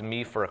asked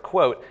me for a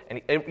quote.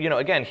 And you know,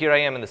 again, here I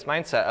am in this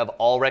mindset of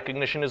all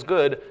recognition is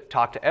good,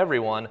 talk to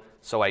everyone,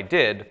 so I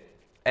did.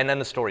 And then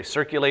the story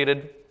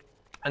circulated.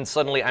 And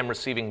suddenly I'm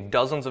receiving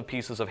dozens of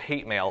pieces of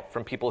hate mail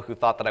from people who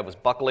thought that I was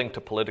buckling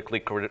to politically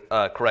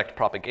correct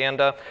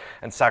propaganda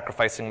and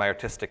sacrificing my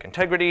artistic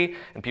integrity,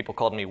 and people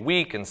called me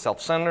weak and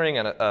self-censoring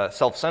and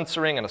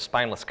a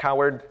spineless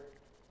coward.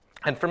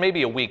 And for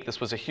maybe a week,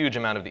 this was a huge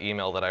amount of the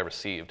email that I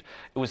received.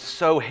 It was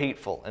so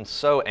hateful and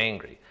so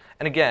angry.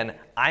 And again,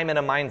 I'm in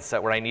a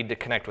mindset where I need to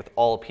connect with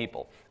all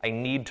people. I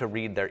need to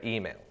read their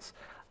emails,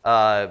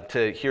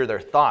 to hear their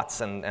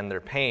thoughts and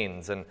their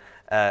pains,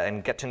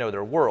 and get to know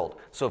their world.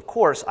 So of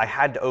course, I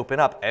had to open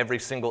up every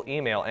single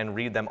email and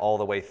read them all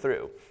the way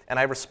through. And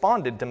I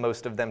responded to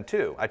most of them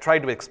too. I tried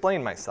to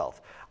explain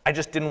myself. I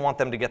just didn't want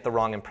them to get the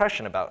wrong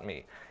impression about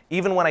me.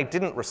 Even when I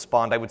didn't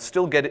respond, I would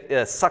still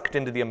get sucked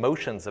into the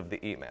emotions of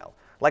the email.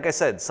 Like I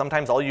said,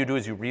 sometimes all you do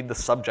is you read the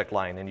subject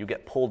line and you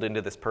get pulled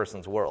into this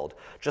person's world.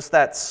 Just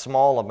that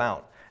small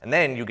amount. And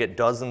then you get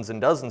dozens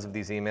and dozens of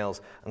these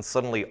emails, and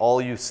suddenly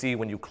all you see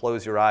when you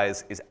close your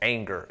eyes is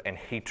anger and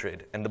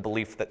hatred and the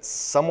belief that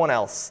someone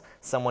else,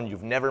 someone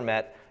you've never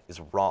met, is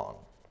wrong.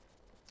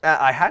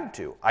 I had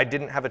to. I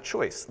didn't have a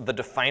choice. The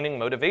defining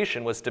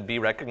motivation was to be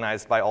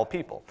recognized by all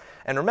people.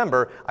 And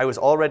remember, I was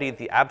already at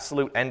the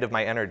absolute end of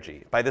my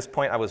energy. By this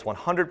point, I was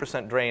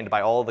 100% drained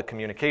by all the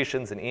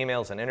communications and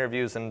emails and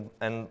interviews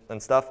and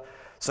stuff.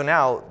 So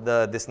now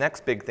this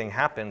next big thing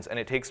happens, and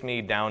it takes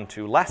me down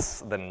to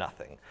less than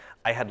nothing.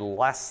 I had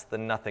less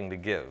than nothing to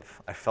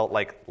give. I felt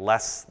like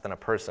less than a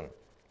person.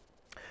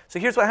 So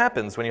here's what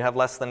happens when you have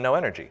less than no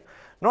energy.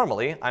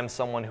 Normally, I'm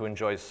someone who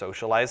enjoys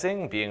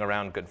socializing, being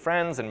around good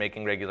friends, and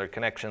making regular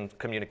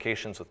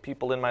communications with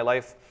people in my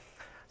life.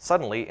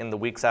 Suddenly, in the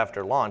weeks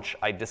after launch,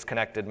 I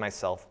disconnected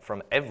myself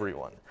from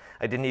everyone.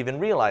 I didn't even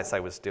realize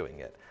I was doing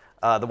it.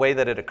 The way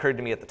that it occurred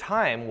to me at the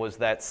time was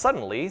that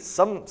suddenly,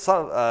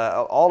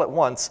 all at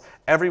once,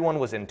 everyone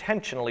was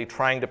intentionally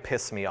trying to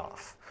piss me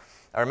off.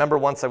 I remember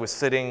once I was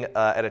sitting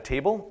at a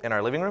table in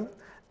our living room,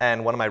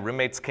 and one of my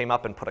roommates came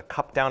up and put a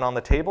cup down on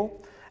the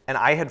table, and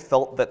I had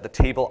felt that the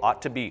table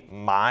ought to be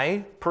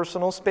my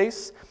personal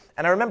space.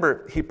 And I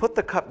remember he put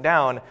the cup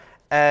down,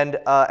 and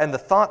the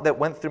thought that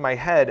went through my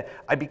head,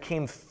 I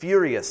became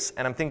furious,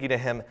 and I'm thinking to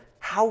him,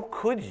 how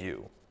could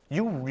you?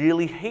 You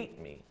really hate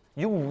me.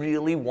 You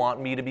really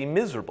want me to be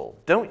miserable,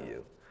 don't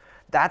you?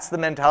 That's the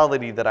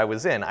mentality that I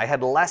was in. I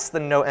had less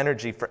than no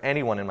energy for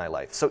anyone in my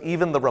life. So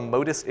even the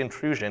remotest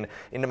intrusion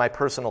into my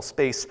personal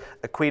space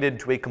equated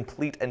to a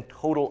complete and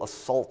total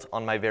assault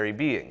on my very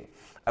being.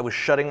 I was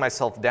shutting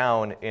myself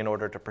down in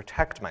order to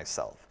protect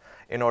myself,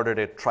 in order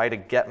to try to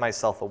get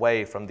myself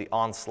away from the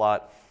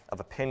onslaught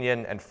of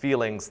opinion and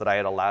feelings that I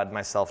had allowed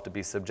myself to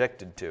be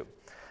subjected to.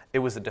 It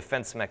was a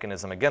defense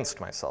mechanism against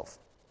myself.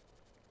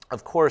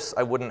 Of course,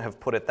 I wouldn't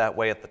have put it that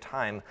way at the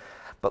time,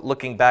 but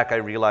looking back, I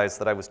realized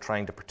that I was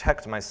trying to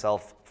protect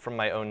myself from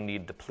my own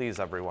need to please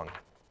everyone.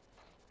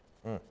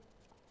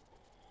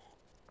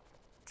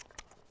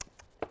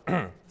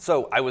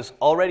 So I was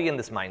already in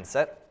this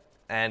mindset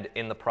and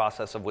in the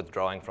process of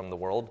withdrawing from the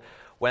world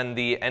when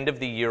the end of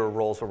the year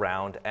rolls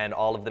around and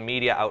all of the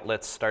media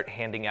outlets start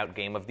handing out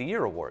Game of the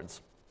Year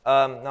awards.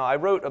 Now, I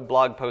wrote a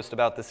blog post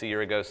about this a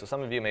year ago, so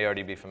some of you may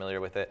already be familiar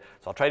with it,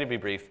 so I'll try to be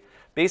brief.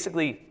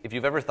 Basically, if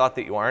you've ever thought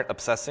that you aren't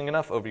obsessing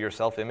enough over your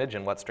self-image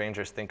and what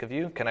strangers think of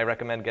you, can I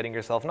recommend getting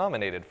yourself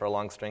nominated for a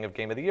long string of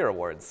Game of the Year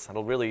awards?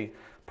 It'll really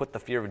put the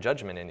fear of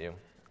judgment in you.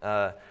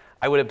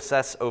 I would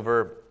obsess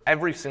over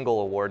every single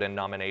award and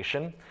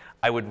nomination.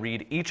 I would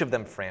read each of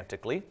them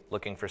frantically,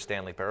 looking for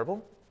Stanley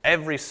Parable.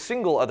 Every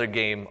single other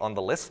game on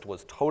the list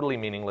was totally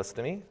meaningless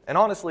to me. And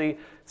honestly,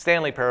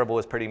 Stanley Parable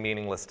was pretty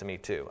meaningless to me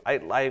too.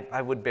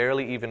 I would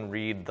barely even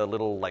read the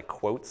little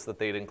quotes that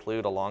they'd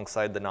include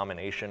alongside the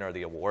nomination or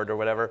the award or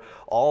whatever.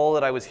 All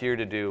that I was here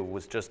to do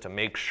was just to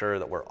make sure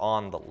that we're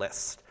on the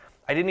list.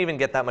 I didn't even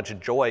get that much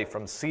joy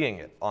from seeing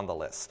it on the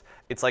list.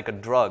 It's like a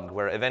drug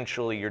where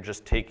eventually you're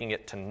just taking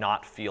it to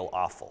not feel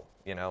awful,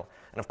 you know?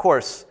 And of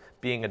course,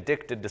 being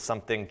addicted to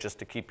something just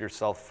to keep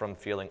yourself from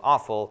feeling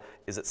awful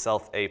is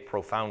itself a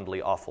profoundly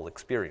awful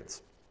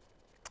experience.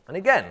 And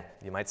again,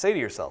 you might say to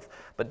yourself,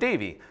 but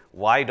Davey,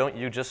 why don't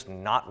you just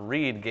not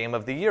read Game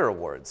of the Year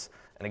awards?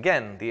 And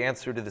again, the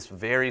answer to this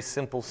very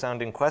simple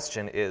sounding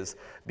question is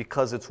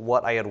because it's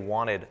what I had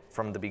wanted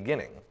from the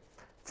beginning.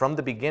 From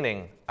the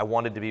beginning, I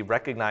wanted to be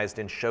recognized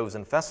in shows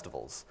and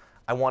festivals.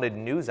 I wanted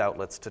news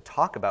outlets to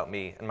talk about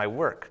me and my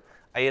work.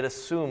 I had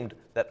assumed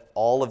that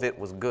all of it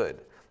was good.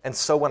 And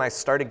so when I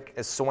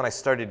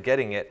started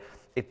getting it,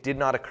 it did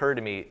not occur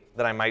to me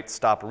that I might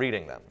stop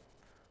reading them.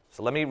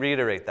 So let me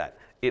reiterate that.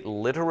 It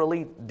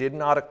literally did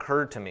not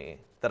occur to me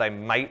that I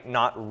might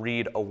not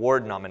read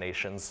award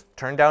nominations,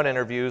 turn down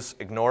interviews,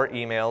 ignore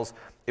emails.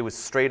 It was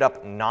straight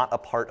up not a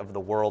part of the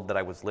world that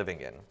I was living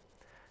in.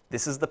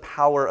 This is the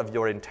power of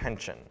your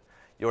intention.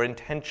 Your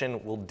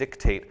intention will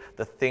dictate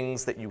the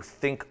things that you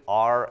think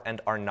are and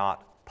are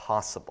not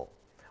possible.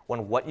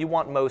 When what you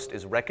want most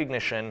is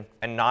recognition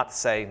and not,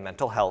 say,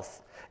 mental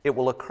health, it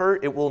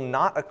will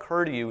not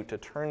occur to you to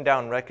turn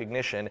down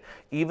recognition,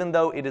 even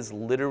though it is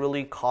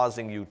literally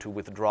causing you to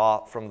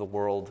withdraw from the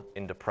world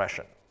in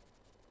depression.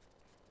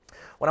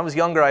 When I was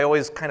younger, I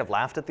always kind of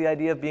laughed at the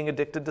idea of being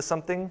addicted to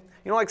something.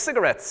 You know, like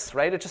cigarettes,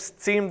 right? It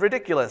just seemed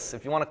ridiculous.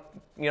 If you want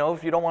to,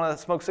 if you don't want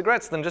to smoke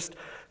cigarettes, then just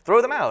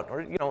throw them out.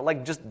 Or,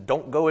 like just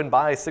don't go and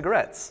buy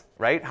cigarettes,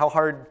 right? How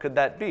hard could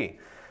that be?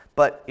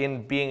 But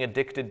in being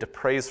addicted to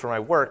praise for my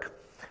work,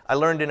 I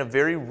learned in a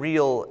very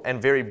real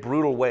and very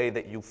brutal way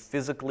that you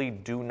physically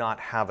do not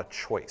have a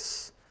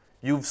choice.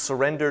 You've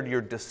surrendered your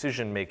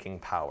decision-making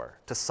power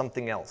to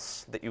something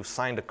else that you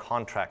signed a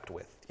contract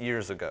with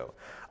years ago.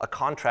 A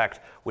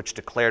contract which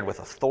declared with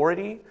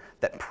authority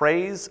that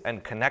praise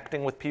and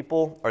connecting with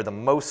people are the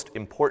most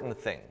important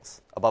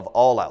things above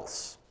all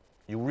else.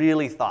 You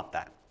really thought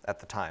that at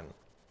the time.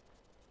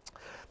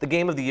 The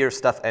Game of the Year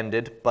stuff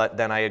ended, but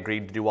then I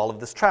agreed to do all of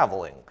this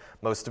traveling,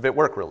 most of it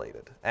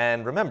work-related.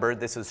 And remember,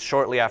 this is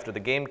shortly after the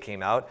game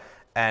came out,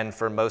 and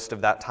for most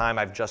of that time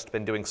I've just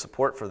been doing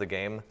support for the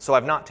game, so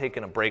I've not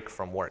taken a break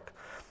from work.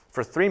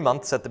 For 3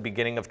 months at the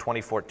beginning of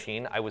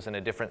 2014, I was in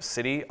a different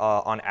city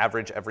on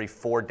average every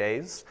 4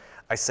 days.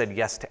 I said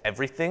yes to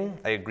everything.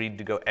 I agreed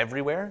to go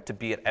everywhere, to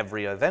be at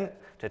every event,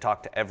 to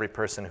talk to every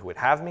person who would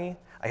have me.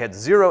 I had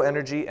zero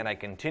energy, and I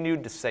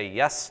continued to say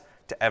yes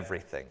to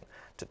everything.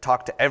 To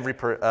talk to every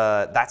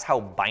that's how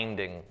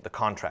binding the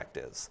contract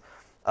is.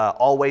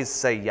 Always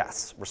say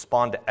yes,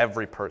 respond to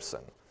every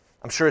person.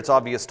 I'm sure it's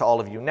obvious to all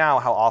of you now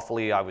how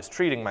awfully I was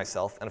treating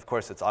myself, and of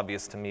course it's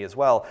obvious to me as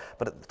well,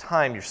 but at the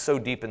time you're so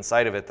deep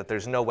inside of it that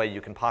there's no way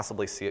you can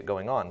possibly see it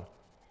going on.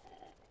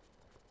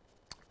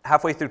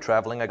 Halfway through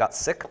traveling, I got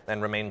sick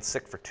and remained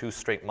sick for 2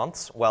 straight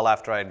months, well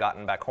after I had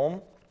gotten back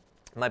home.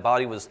 My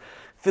body was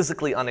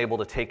physically unable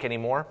to take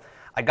anymore.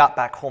 I got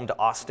back home to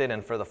Austin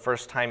and for the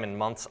first time in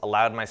months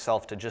allowed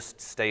myself to just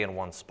stay in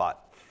one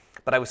spot.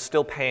 But I was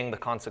still paying the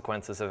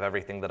consequences of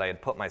everything that I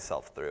had put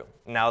myself through.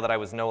 Now that I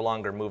was no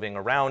longer moving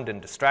around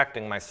and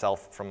distracting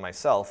myself from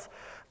myself,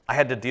 I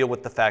had to deal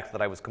with the fact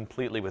that I was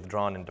completely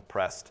withdrawn and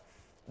depressed.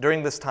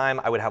 During this time,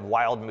 I would have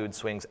wild mood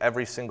swings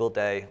every single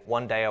day.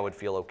 One day I would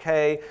feel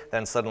okay,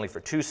 then suddenly for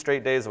 2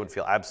 straight days I would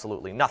feel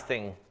absolutely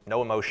nothing,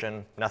 no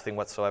emotion, nothing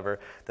whatsoever.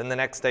 Then the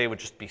next day would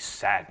just be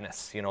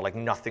sadness, like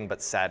nothing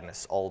but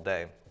sadness all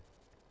day.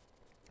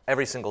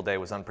 Every single day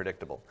was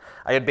unpredictable.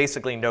 I had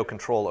basically no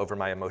control over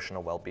my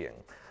emotional well-being.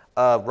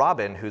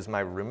 Robin, who's my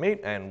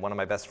roommate and one of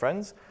my best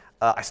friends,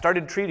 I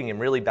started treating him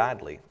really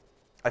badly.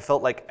 I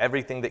felt like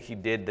everything that he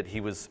did that he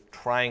was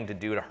trying to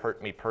do to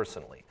hurt me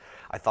personally.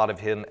 I thought of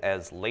him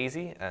as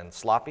lazy and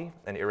sloppy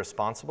and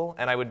irresponsible,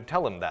 and I would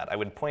tell him that. I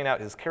would point out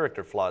his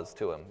character flaws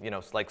to him,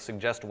 like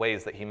suggest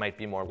ways that he might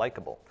be more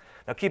likable.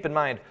 Now keep in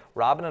mind,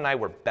 Robin and I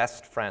were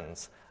best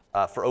friends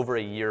for over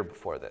a year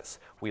before this.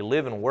 We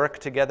live and work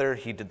together.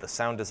 He did the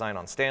sound design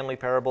on Stanley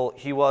Parable.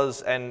 He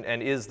was and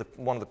is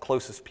one of the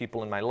closest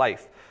people in my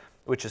life,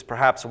 which is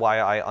perhaps why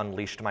I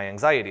unleashed my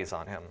anxieties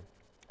on him.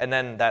 And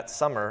then that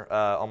summer,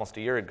 almost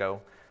a year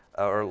ago,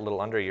 or a little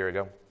under a year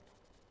ago,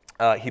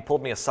 he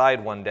pulled me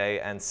aside one day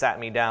and sat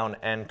me down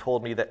and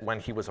told me that when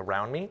he was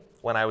around me,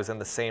 when I was in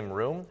the same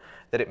room,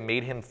 that it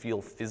made him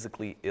feel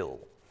physically ill.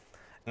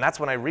 And that's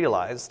when I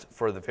realized,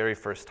 for the very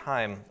first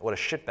time, what a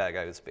shitbag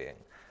I was being.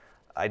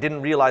 I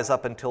didn't realize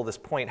up until this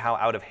point how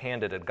out of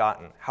hand it had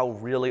gotten, how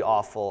really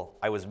awful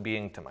I was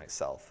being to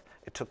myself.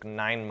 It took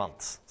 9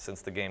 months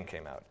since the game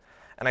came out.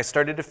 And I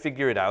started to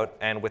figure it out,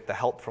 and with the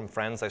help from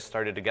friends, I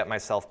started to get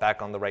myself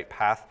back on the right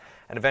path.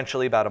 And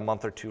eventually, about a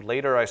month or 2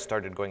 later, I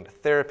started going to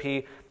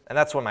therapy, and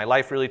that's when my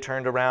life really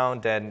turned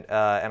around, and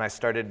I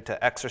started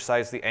to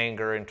exercise the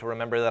anger and to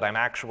remember that I'm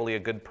actually a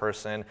good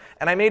person,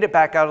 and I made it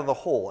back out of the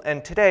hole.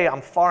 And today,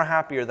 I'm far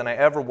happier than I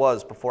ever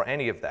was before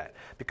any of that,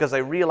 because I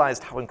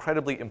realized how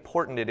incredibly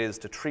important it is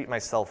to treat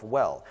myself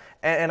well.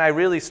 And I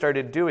really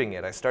started doing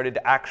it. I started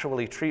to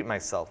actually treat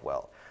myself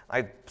well.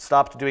 I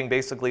stopped doing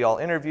basically all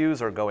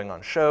interviews or going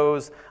on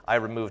shows. I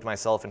removed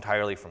myself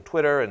entirely from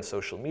Twitter and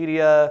social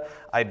media.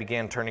 I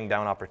began turning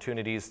down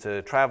opportunities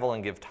to travel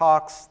and give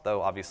talks,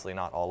 though obviously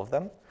not all of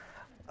them.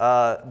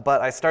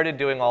 But I started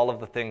doing all of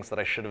the things that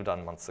I should have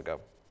done months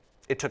ago.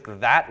 It took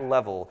that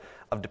level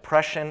of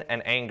depression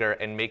and anger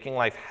and making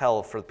life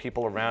hell for the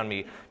people around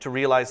me to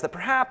realize that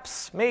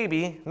perhaps,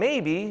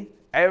 maybe,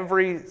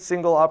 every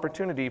single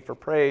opportunity for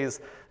praise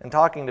and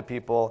talking to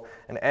people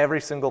and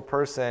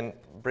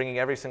bringing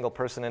every single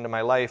person into my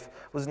life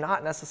was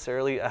not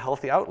necessarily a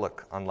healthy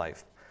outlook on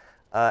life.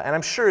 And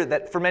I'm sure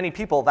that for many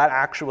people, that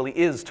actually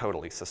is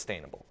totally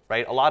sustainable,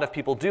 right? A lot of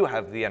people do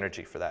have the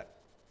energy for that.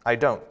 I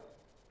don't.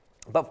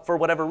 But for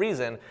whatever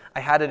reason, I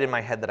had it in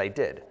my head that I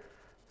did.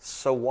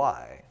 So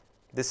why?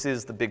 This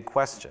is the big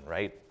question,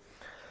 right?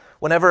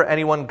 Whenever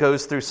anyone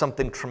goes through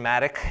something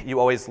traumatic, you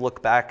always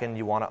look back and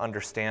you want to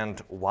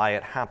understand why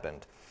it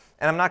happened.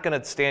 And I'm not going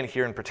to stand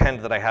here and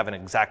pretend that I have an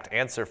exact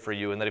answer for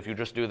you and that if you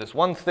just do this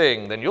one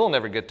thing, then you'll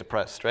never get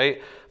depressed,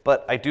 right?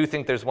 But I do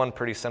think there's one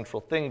pretty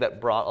central thing that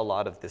brought a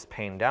lot of this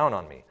pain down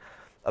on me.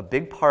 A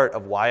big part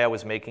of why I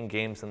was making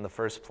games in the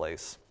first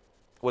place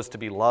was to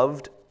be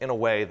loved in a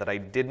way that I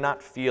did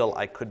not feel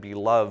I could be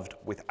loved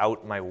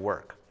without my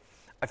work.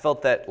 I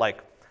felt that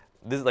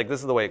this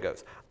is the way it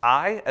goes.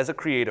 I, as a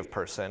creative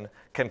person,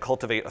 can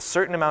cultivate a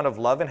certain amount of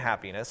love and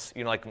happiness,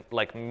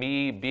 like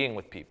me being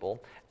with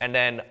people, and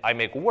then I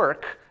make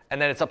work,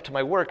 and then it's up to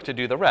my work to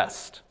do the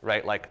rest,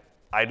 right? Like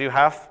I do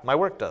half, my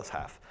work does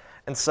half.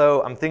 And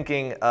so I'm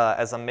thinking,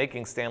 as I'm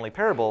making Stanley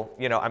Parable,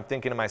 I'm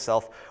thinking to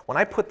myself, when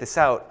I put this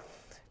out,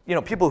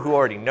 people who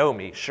already know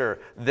me, sure,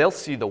 they'll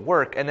see the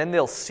work, and then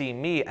they'll see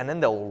me, and then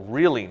they'll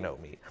really know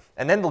me.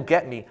 And then they'll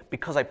get me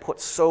because I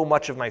put so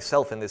much of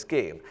myself in this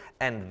game.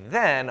 And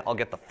then I'll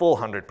get the full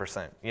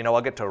 100%.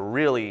 I'll get to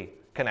really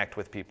connect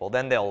with people.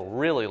 Then they'll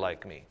really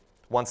like me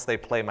once they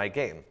play my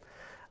game.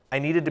 I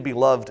needed to be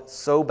loved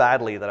so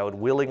badly that I would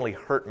willingly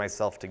hurt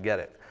myself to get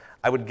it.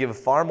 I would give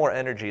far more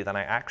energy than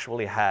I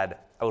actually had.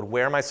 I would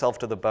wear myself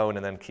to the bone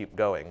and then keep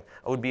going.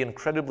 I would be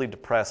incredibly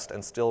depressed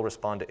and still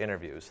respond to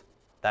interviews.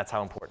 That's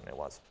how important it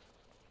was.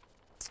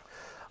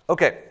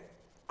 Okay,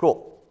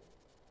 cool.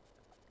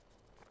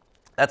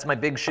 That's my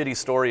big shitty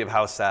story of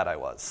how sad I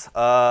was.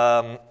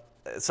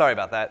 Sorry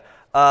about that.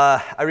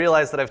 I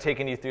realize that I've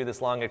taken you through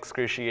this long,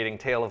 excruciating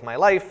tale of my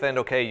life, and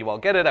okay, you all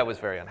get it. I was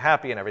very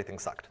unhappy and everything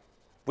sucked,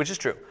 which is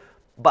true.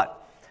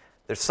 But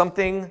there's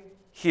something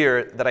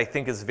here that I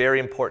think is very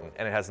important,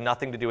 and it has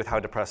nothing to do with how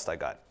depressed I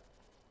got.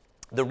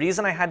 The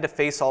reason I had to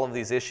face all of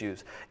these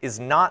issues is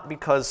not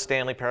because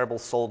Stanley Parable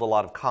sold a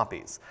lot of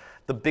copies.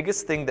 The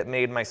biggest thing that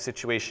made my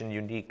situation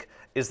unique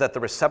is that the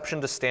reception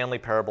to Stanley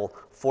Parable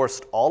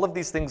forced all of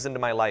these things into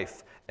my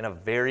life in a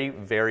very,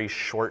 very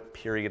short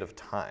period of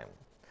time.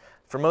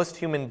 For most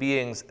human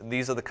beings,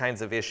 these are the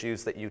kinds of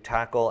issues that you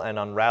tackle and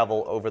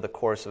unravel over the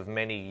course of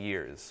many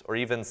years, or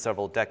even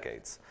several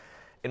decades.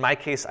 In my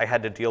case, I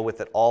had to deal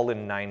with it all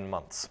in 9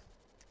 months.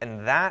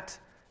 And that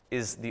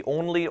is the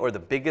only or the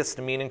biggest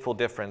meaningful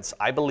difference,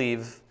 I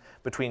believe,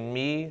 between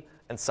me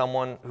and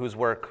someone whose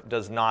work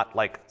does not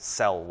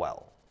sell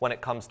well when it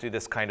comes to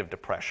this kind of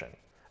depression.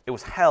 It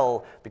was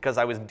hell because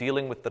I was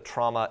dealing with the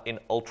trauma in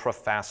ultra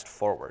fast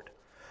forward.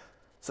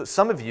 So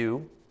some of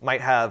you might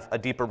have a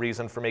deeper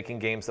reason for making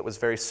games that was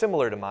very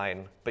similar to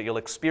mine, but you'll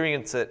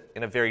experience it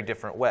in a very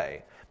different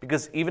way.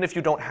 Because even if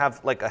you don't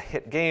have a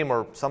hit game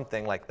or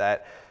something like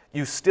that,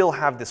 you still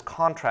have this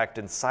contract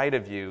inside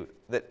of you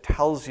that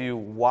tells you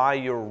why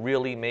you're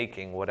really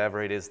making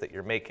whatever it is that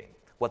you're making,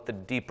 what the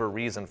deeper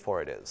reason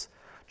for it is.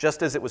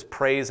 Just as it was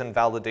praise and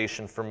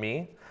validation for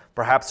me,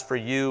 perhaps for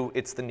you,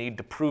 it's the need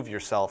to prove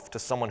yourself to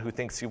someone who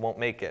thinks you won't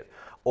make it,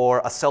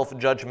 or a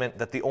self-judgment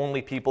that the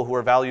only people who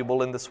are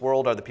valuable in this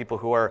world are the people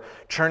who are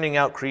churning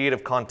out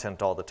creative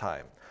content all the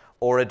time,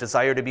 or a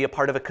desire to be a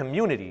part of a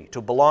community,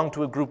 to belong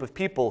to a group of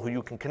people who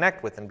you can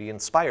connect with and be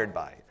inspired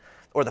by,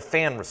 or the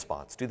fan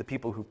response. Do the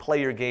people who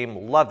play your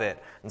game love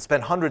it and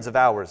spend hundreds of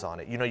hours on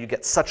it? You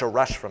get such a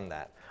rush from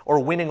that. Or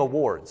winning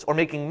awards, or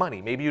making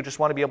money. Maybe you just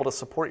want to be able to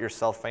support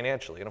yourself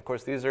financially. And of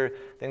course, these are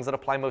things that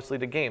apply mostly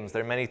to games.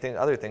 There are many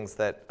other things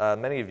that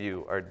many of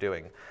you are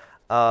doing.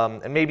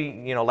 And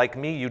maybe, like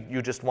me,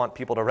 you just want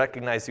people to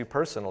recognize you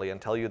personally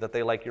and tell you that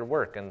they like your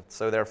work, and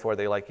so therefore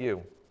they like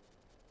you.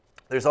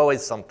 There's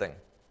always something,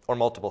 or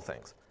multiple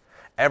things.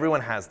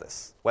 Everyone has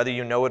this, whether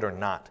you know it or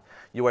not.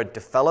 You are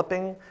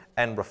developing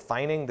and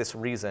refining this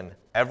reason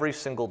every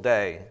single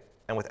day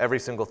and with every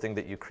single thing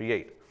that you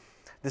create.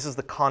 This is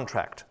the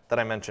contract that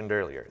I mentioned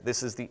earlier.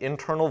 This is the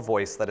internal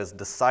voice that has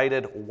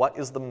decided what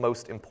is the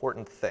most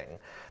important thing.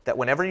 That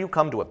whenever you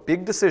come to a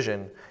big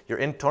decision, your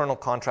internal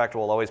contract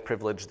will always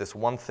privilege this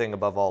one thing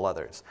above all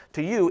others.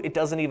 To you, it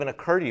doesn't even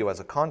occur to you as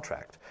a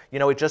contract.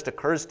 It just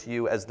occurs to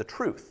you as the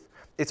truth.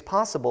 It's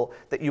possible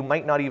that you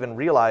might not even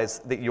realize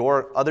that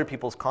your other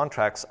people's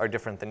contracts are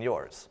different than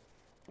yours.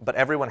 But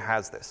everyone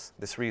has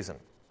this reason.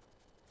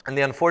 And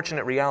the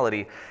unfortunate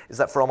reality is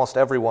that for almost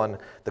everyone,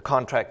 the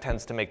contract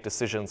tends to make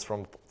decisions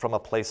from a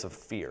place of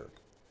fear.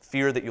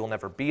 Fear that you'll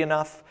never be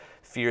enough,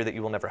 fear that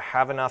you will never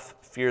have enough,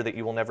 fear that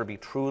you will never be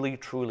truly,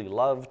 truly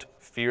loved,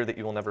 fear that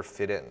you will never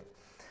fit in.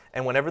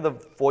 And whenever the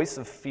voice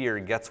of fear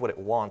gets what it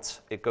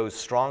wants, it goes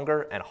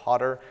stronger and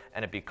hotter,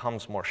 and it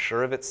becomes more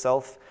sure of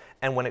itself.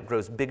 And when it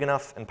grows big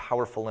enough and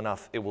powerful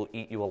enough, it will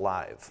eat you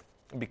alive.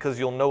 Because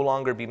you'll no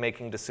longer be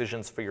making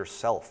decisions for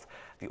yourself.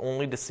 The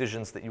only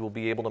decisions that you will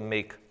be able to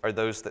make are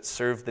those that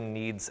serve the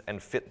needs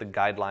and fit the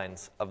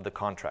guidelines of the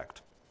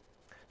contract.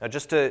 Now,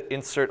 just to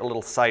insert a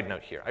little side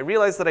note here, I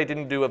realize that I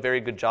didn't do a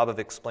very good job of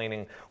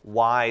explaining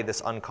why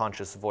this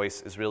unconscious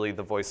voice is really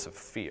the voice of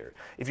fear.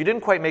 If you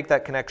didn't quite make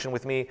that connection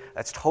with me,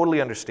 that's totally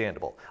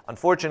understandable.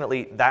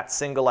 Unfortunately, that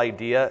single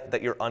idea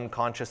that your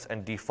unconscious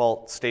and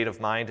default state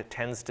of mind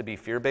tends to be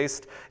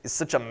fear-based is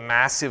such a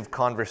massive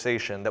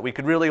conversation that we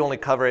could really only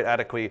cover it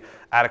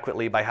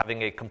adequately by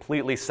having a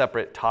completely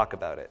separate talk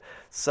about it.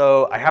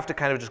 So I have to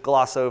kind of just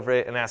gloss over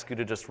it and ask you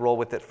to just roll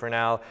with it for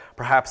now.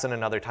 Perhaps in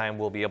another time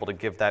we'll be able to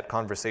give that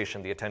conversation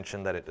conversation the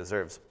attention that it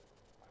deserves.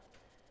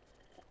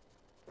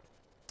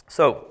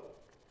 So,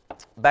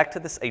 back to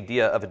this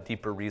idea of a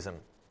deeper reason.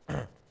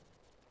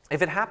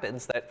 If it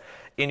happens that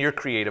in your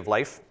creative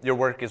life, your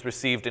work is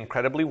received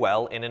incredibly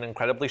well in an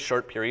incredibly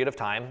short period of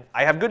time,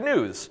 I have good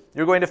news.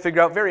 You're going to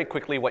figure out very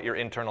quickly what your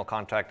internal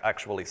contract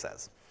actually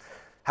says.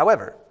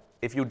 However,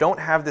 if you don't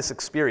have this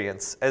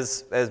experience,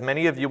 as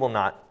many of you will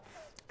not,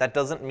 that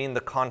doesn't mean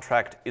the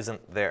contract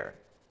isn't there.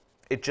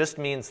 It just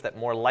means that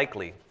more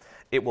likely,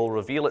 it will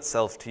reveal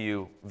itself to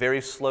you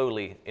very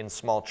slowly in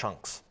small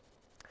chunks.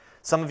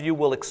 Some of you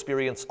will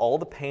experience all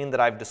the pain that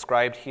I've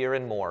described here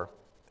and more,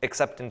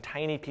 except in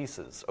tiny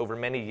pieces over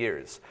many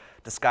years,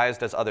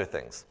 disguised as other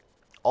things.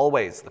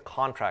 Always, the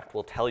contract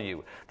will tell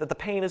you that the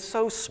pain is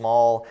so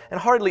small and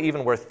hardly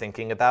even worth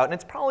thinking about, and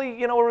it's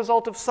probably, a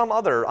result of some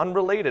other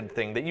unrelated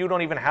thing that you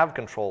don't even have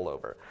control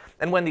over.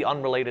 And when the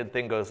unrelated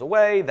thing goes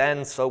away,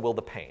 then so will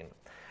the pain.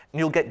 And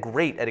you'll get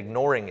great at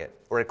ignoring it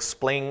or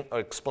explaining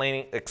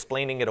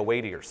it away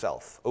to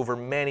yourself over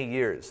many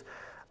years.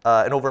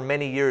 And over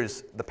many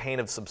years, the pain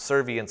of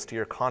subservience to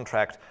your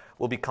contract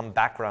will become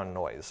background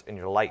noise in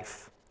your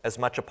life, as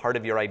much a part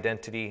of your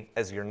identity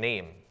as your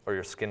name or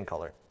your skin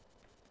color.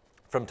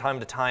 From time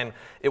to time,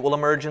 it will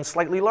emerge in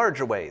slightly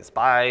larger ways,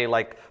 by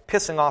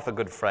pissing off a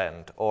good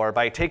friend, or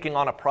by taking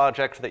on a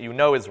project that you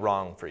know is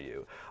wrong for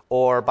you,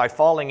 or by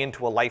falling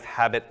into a life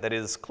habit that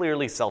is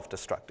clearly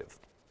self-destructive.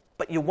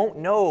 But you won't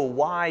know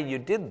why you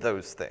did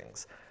those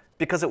things,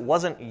 because it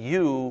wasn't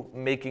you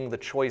making the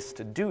choice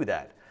to do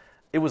that.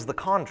 It was the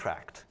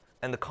contract,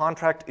 and the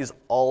contract is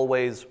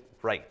always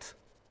right,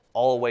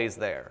 always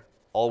there,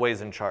 always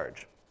in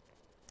charge.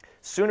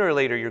 Sooner or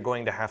later, you're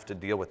going to have to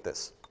deal with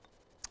this.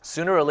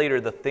 Sooner or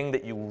later, the thing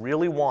that you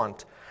really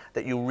want,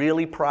 that you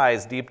really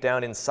prize deep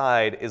down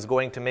inside, is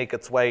going to make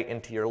its way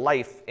into your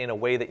life in a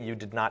way that you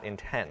did not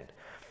intend.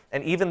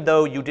 And even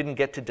though you didn't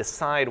get to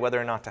decide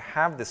whether or not to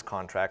have this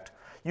contract,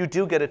 you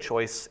do get a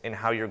choice in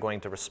how you're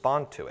going to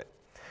respond to it.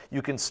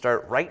 You can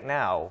start right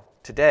now,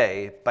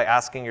 today, by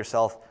asking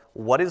yourself,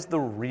 what is the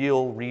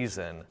real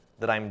reason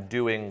that I'm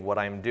doing what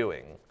I'm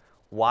doing?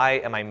 Why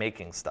am I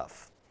making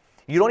stuff?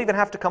 You don't even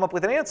have to come up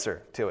with an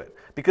answer to it,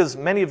 because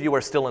many of you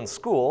are still in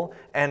school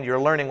and you're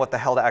learning what the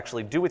hell to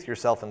actually do with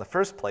yourself in the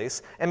first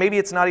place, and maybe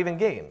it's not even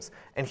games.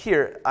 And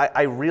here,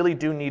 I really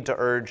do need to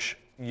urge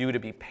you to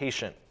be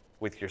patient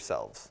with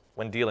yourselves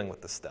when dealing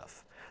with this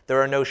stuff.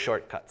 There are no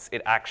shortcuts.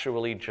 It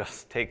actually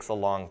just takes a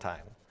long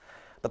time.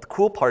 But the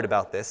cool part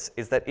about this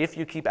is that if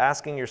you keep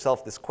asking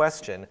yourself this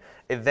question,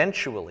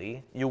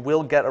 eventually you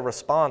will get a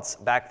response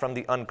back from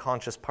the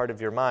unconscious part of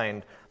your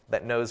mind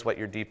that knows what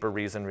your deeper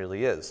reason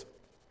really is.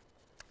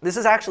 This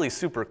is actually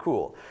super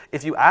cool.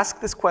 If you ask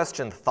this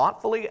question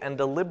thoughtfully and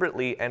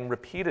deliberately and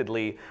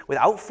repeatedly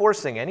without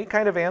forcing any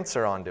kind of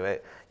answer onto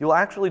it, you'll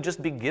actually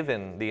just be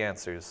given the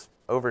answers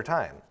over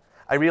time.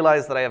 I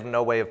realize that I have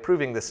no way of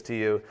proving this to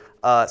you,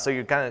 so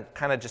you kind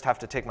of just have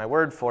to take my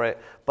word for it,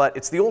 but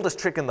it's the oldest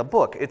trick in the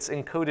book. It's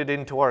encoded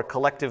into our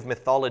collective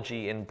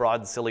mythology in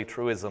broad, silly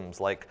truisms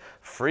like,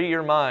 free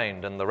your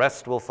mind and the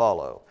rest will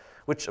follow.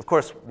 Which, of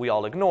course, we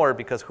all ignore,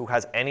 because who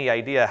has any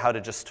idea how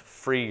to just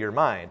free your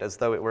mind, as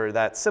though it were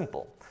that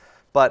simple?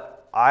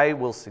 But I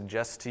will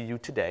suggest to you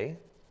today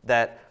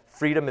that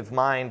freedom of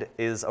mind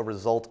is a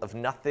result of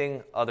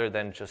nothing other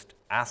than just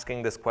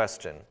asking this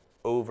question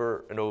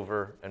over and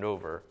over and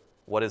over.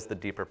 What is the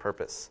deeper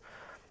purpose?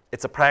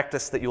 It's a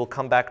practice that you will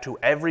come back to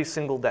every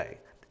single day.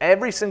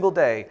 Every single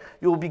day,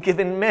 you will be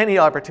given many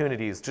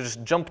opportunities to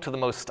just jump to the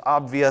most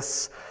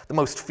obvious, the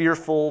most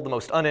fearful, the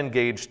most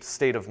unengaged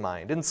state of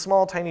mind in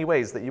small, tiny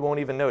ways that you won't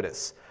even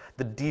notice.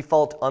 The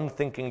default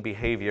unthinking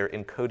behavior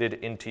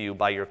encoded into you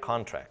by your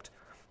contract.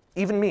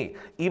 Even me,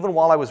 even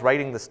while I was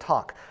writing this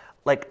talk,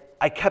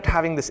 I kept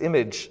having this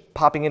image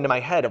popping into my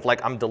head of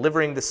I'm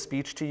delivering this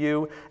speech to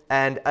you,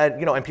 and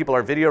and people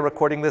are video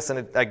recording this,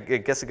 and I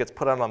guess it gets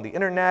put out on the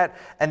internet,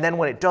 and then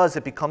when it does,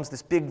 it becomes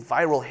this big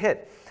viral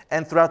hit.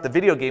 And throughout the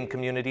video game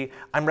community,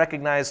 I'm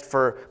recognized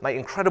for my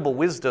incredible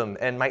wisdom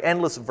and my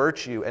endless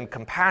virtue and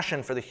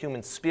compassion for the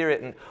human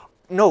spirit. And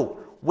no,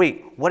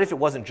 wait, what if it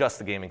wasn't just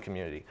the gaming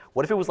community?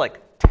 What if it was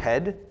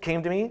TED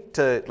came to me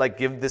to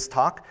give this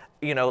talk,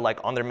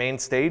 on their main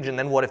stage, and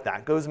then what if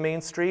that goes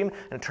mainstream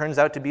and it turns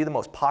out to be the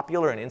most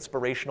popular and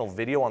inspirational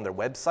video on their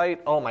website?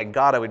 Oh my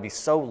God, I would be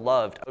so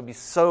loved. I would be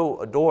so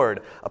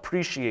adored,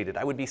 appreciated.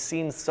 I would be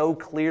seen so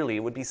clearly. It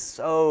would be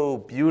so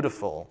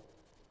beautiful.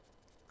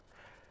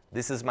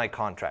 This is my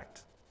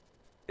contract.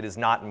 It is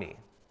not me.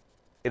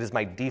 It is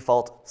my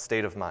default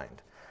state of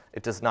mind.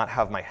 It does not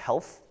have my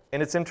health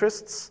in its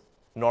interests,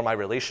 nor my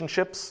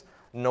relationships,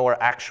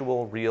 nor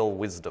actual real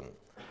wisdom.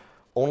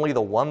 Only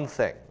the one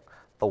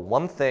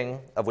thing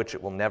of which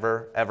it will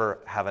never, ever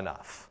have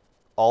enough.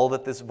 All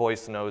that this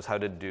voice knows how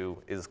to do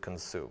is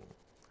consume.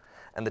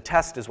 And the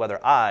test is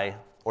whether I,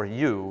 or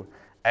you,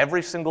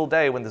 every single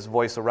day when this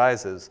voice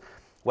arises,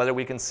 whether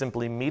we can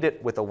simply meet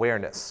it with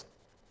awareness,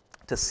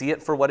 to see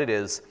it for what it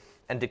is,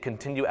 and to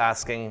continue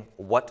asking,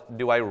 what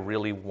do I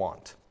really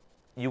want?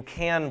 You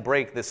can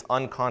break this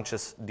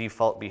unconscious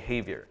default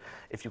behavior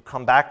if you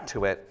come back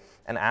to it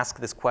and ask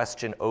this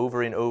question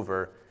over and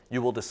over,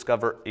 you will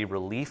discover a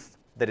relief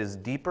that is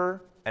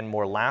deeper and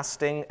more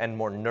lasting and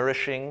more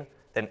nourishing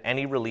than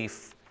any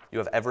relief you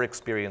have ever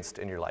experienced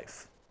in your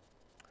life.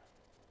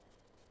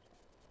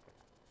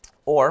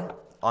 Or,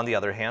 on the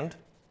other hand,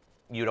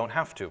 you don't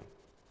have to.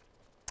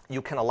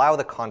 You can allow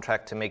the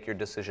contract to make your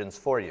decisions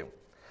for you.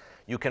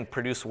 You can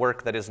produce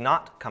work that is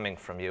not coming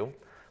from you,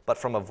 but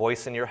from a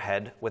voice in your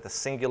head with a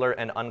singular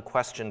and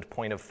unquestioned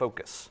point of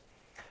focus.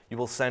 You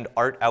will send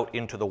art out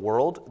into the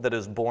world that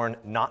is born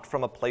not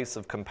from a place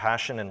of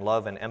compassion and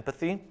love and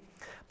empathy,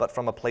 but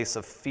from a place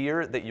of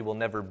fear that you will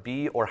never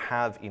be or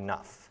have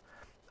enough.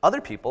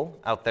 Other people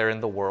out there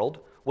in the world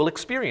will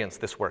experience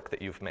this work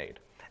that you've made,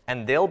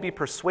 and they'll be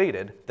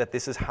persuaded that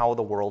this is how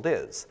the world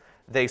is.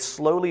 They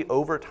slowly,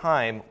 over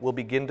time, will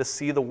begin to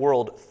see the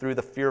world through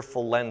the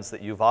fearful lens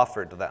that you've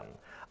offered them,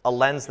 a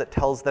lens that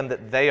tells them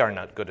that they are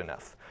not good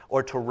enough,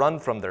 or to run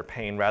from their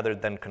pain rather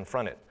than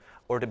confront it,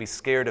 or to be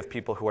scared of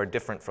people who are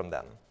different from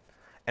them.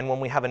 And when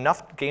we have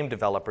enough game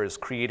developers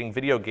creating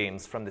video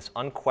games from this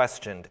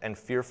unquestioned and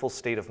fearful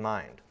state of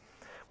mind,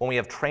 when we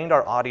have trained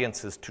our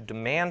audiences to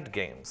demand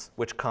games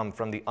which come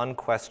from the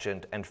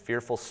unquestioned and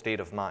fearful state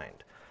of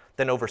mind,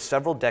 then over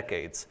several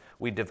decades,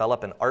 we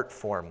develop an art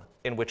form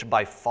in which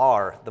by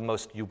far the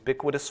most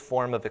ubiquitous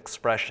form of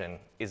expression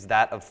is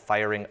that of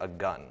firing a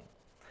gun.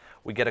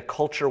 We get a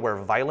culture where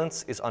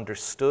violence is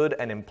understood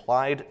and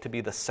implied to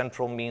be the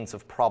central means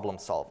of problem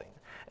solving,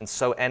 and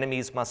so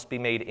enemies must be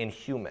made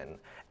inhuman,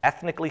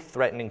 ethnically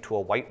threatening to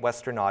a white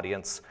Western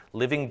audience,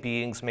 living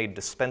beings made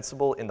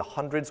dispensable in the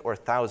hundreds or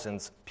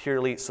thousands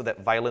purely so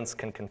that violence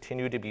can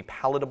continue to be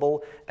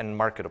palatable and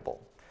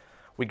marketable.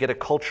 We get a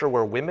culture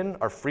where women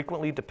are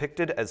frequently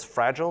depicted as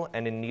fragile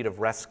and in need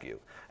of rescue,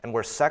 and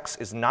where sex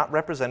is not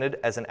represented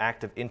as an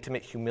act of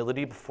intimate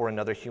humility before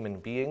another human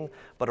being,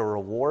 but a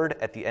reward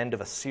at the end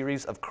of a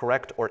series of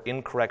correct or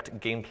incorrect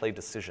gameplay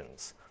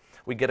decisions.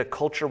 We get a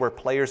culture where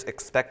players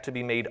expect to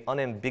be made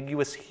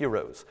unambiguous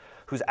heroes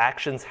whose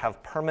actions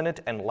have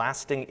permanent and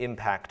lasting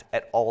impact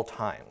at all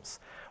times,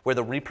 where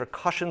the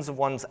repercussions of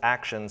one's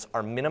actions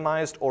are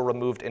minimized or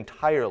removed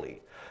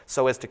entirely,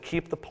 so as to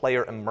keep the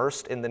player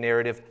immersed in the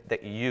narrative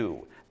that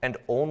you, and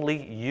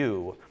only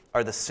you,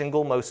 are the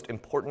single most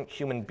important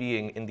human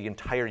being in the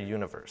entire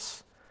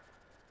universe.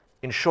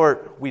 In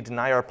short, we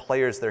deny our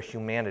players their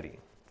humanity,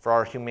 for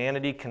our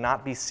humanity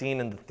cannot be seen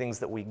in the things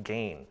that we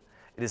gain.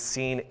 It is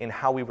seen in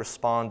how we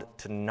respond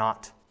to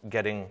not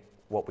getting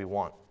what we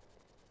want.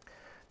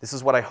 This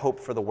is what I hope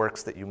for the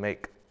works that you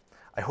make.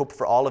 I hope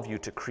for all of you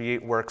to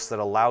create works that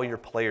allow your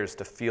players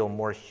to feel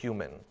more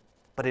human.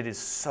 But it is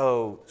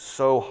so,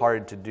 so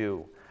hard to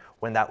do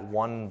when that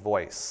one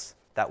voice,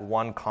 that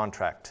one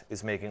contract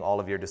is making all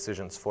of your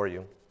decisions for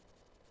you.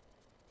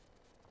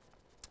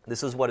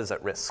 This is what is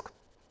at risk.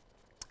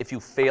 If you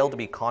fail to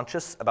be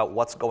conscious about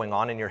what's going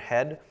on in your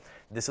head,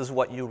 this is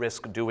what you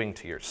risk doing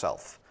to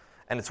yourself.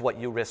 And it's what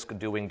you risk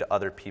doing to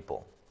other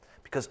people.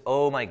 Because,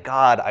 oh my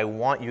God, I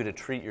want you to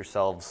treat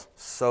yourselves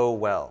so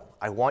well.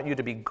 I want you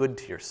to be good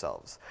to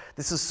yourselves.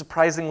 This is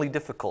surprisingly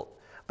difficult,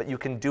 but you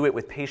can do it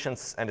with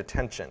patience and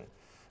attention.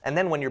 And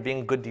then when you're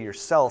being good to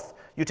yourself,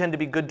 you tend to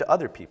be good to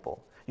other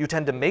people. You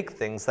tend to make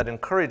things that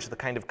encourage the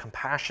kind of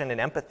compassion and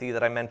empathy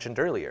that I mentioned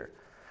earlier.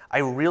 I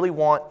really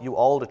want you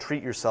all to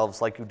treat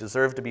yourselves like you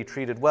deserve to be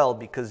treated well,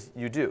 because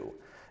you do.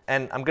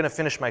 And I'm going to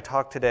finish my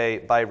talk today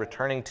by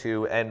returning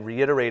to and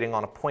reiterating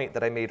on a point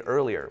that I made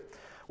earlier,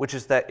 which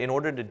is that in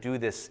order to do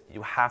this,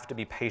 you have to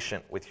be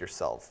patient with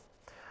yourself.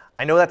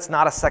 I know that's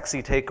not a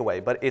sexy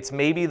takeaway, but it's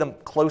maybe the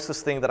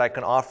closest thing that I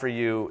can offer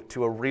you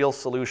to a real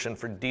solution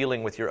for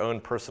dealing with your own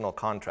personal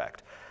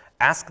contract.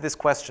 Ask this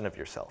question of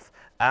yourself.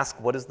 Ask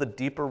what is the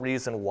deeper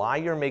reason why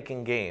you're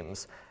making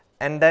games,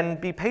 and then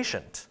be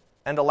patient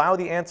and allow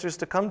the answers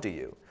to come to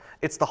you.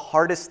 It's the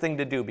hardest thing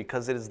to do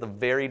because it is the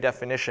very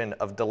definition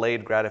of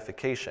delayed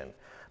gratification.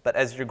 But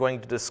as you're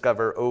going to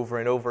discover over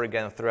and over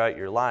again throughout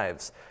your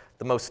lives,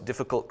 the most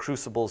difficult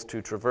crucibles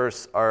to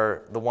traverse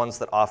are the ones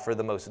that offer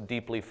the most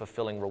deeply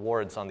fulfilling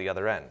rewards on the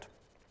other end.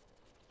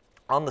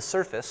 On the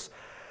surface,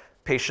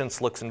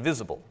 patience looks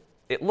invisible.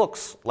 It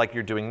looks like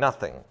you're doing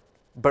nothing.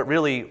 But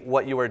really,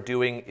 what you are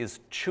doing is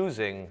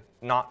choosing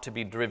not to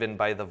be driven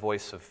by the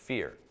voice of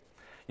fear.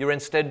 You're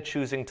instead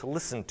choosing to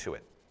listen to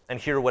it and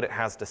hear what it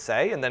has to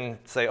say, and then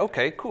say,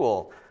 okay,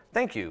 cool,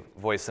 thank you,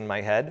 voice in my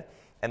head,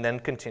 and then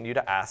continue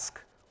to ask,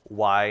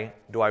 why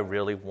do I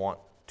really want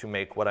to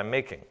make what I'm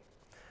making?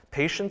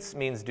 Patience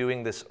means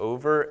doing this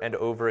over and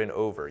over and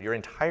over, your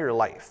entire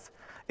life.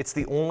 It's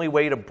the only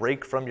way to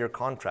break from your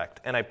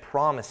contract, and I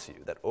promise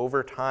you that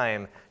over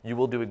time, you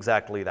will do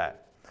exactly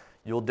that.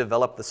 You'll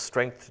develop the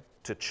strength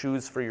to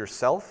choose for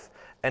yourself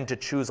and to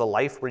choose a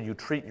life where you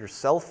treat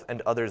yourself and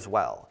others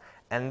well.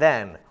 And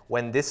then,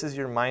 when this is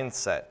your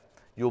mindset,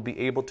 you'll be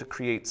able to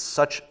create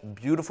such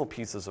beautiful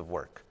pieces of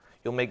work.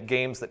 You'll make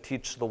games that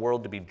teach the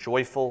world to be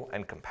joyful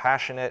and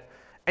compassionate,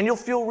 and you'll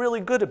feel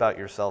really good about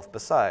yourself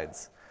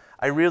besides.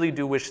 I really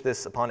do wish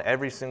this upon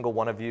every single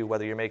one of you,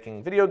 whether you're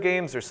making video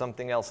games or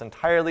something else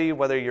entirely,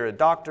 whether you're a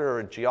doctor or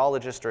a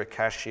geologist or a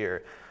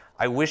cashier.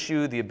 I wish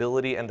you the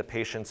ability and the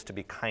patience to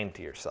be kind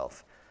to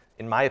yourself.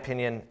 In my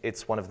opinion,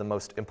 it's one of the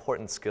most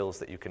important skills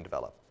that you can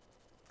develop.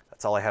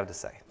 That's all I have to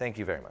say. Thank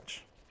you very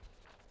much.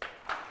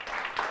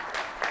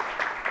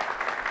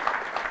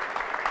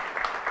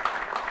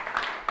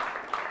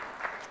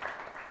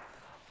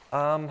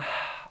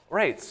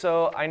 Right,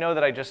 so I know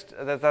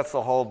that that's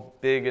the whole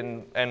big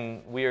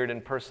and weird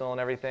and personal and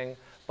everything,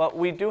 but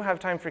we do have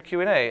time for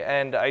Q&A,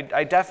 and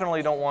I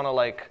definitely don't want to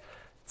like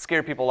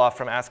scare people off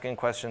from asking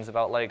questions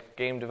about like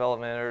game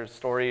development or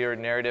story or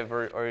narrative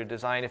or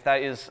design, if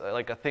that is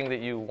like a thing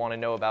that you want to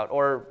know about,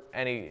 or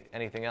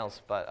anything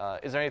else. But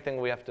is there anything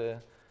we have to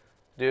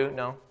do?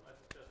 No? Let's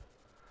just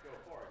go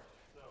for it.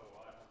 So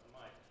I have the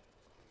mic.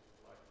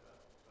 Like the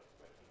first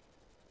question.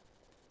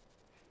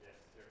 Yes,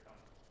 here it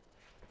comes.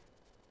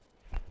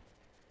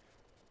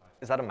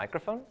 Is that a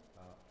microphone?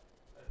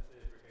 Let's see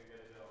if we can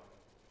get it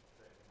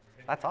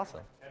on. That's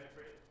awesome. Can you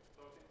put it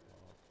talking? The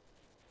arm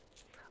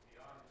should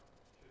be on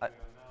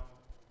now.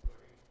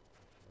 Working.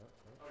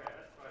 Okay,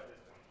 let's try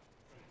this one.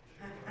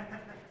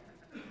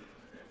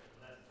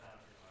 Let's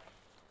have the mic.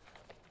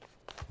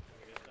 Can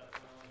we get that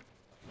one?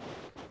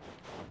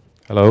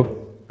 Hello.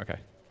 Okay.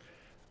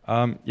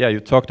 Yeah, you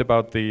talked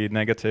about the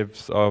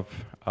negatives of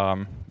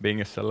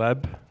being a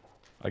celeb,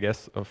 I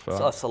guess. Of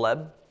So a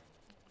celeb?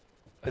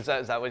 Is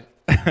that what?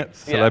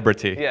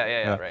 celebrity.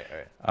 Yeah, right.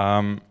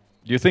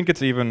 Do you think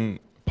it's even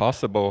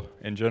possible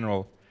in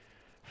general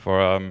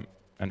for an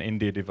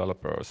indie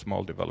developer or a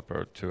small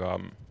developer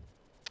to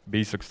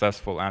be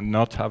successful and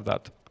not have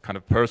that kind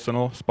of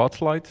personal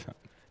spotlight?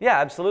 Yeah,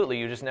 absolutely.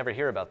 You just never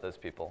hear about those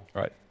people.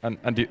 Right.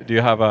 And do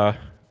you have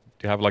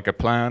like a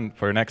plan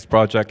for your next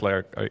project?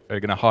 Like, are you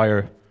going to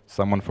hire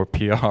someone for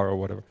PR or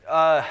whatever?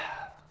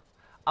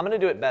 I'm going to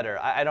do it better.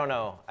 I don't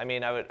know. I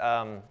mean, I would.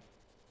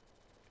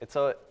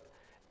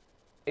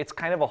 It's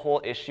kind of a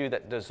whole issue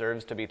that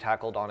deserves to be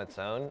tackled on its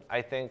own,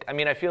 I think. I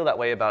mean, I feel that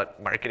way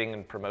about marketing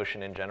and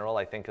promotion in general.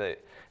 I think that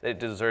it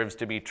deserves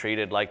to be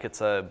treated like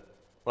it's a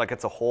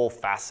whole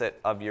facet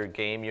of your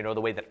game, you know,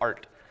 the way that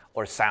art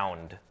or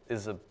sound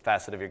is a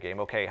facet of your game.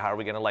 Okay, how are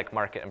we going to like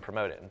market and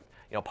promote it? And,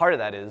 you know, part of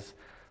that is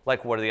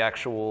like what are the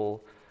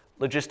actual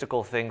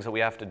logistical things that we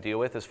have to deal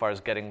with as far as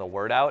getting the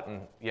word out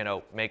and, you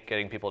know,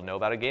 getting people to know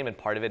about a game. And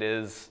part of it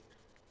is,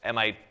 am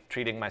I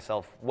treating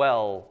myself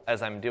well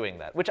as I'm doing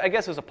that? Which I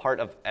guess is a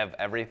part of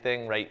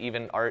everything, right?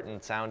 Even art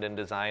and sound and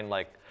design,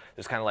 like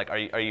there's kind of like,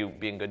 are you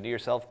being good to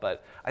yourself?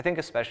 But I think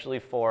especially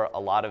for a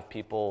lot of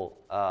people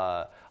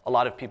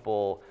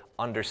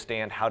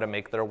understand how to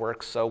make their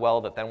work so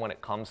well that then when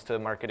it comes to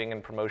marketing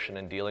and promotion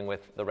and dealing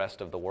with the rest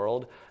of the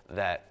world,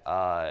 that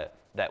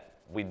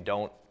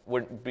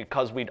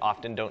because we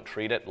often don't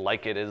treat it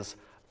like it is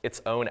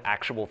its own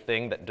actual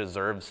thing that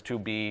deserves to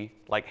be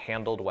like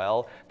handled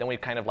well, then we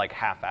kind of like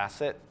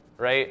half-ass it,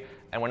 right?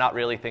 And we're not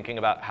really thinking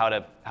about how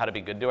to be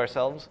good to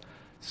ourselves.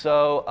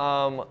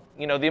 So,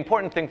 you know, the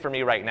important thing for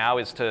me right now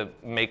is to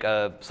make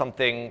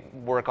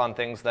work on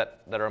things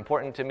that are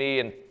important to me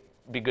and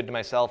be good to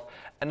myself,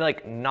 and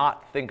like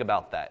not think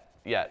about that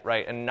yet,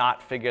 right? And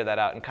not figure that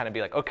out and kind of be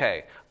like,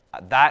 okay,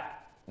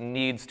 that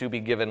needs to be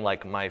given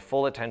like my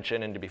full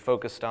attention and to be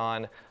focused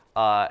on.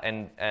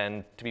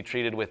 And to be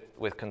treated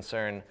with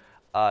concern.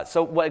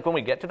 So like when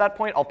we get to that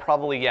point, I'll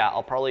probably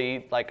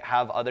like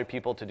have other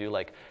people to do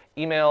like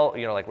email,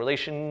 you know, like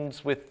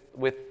relations with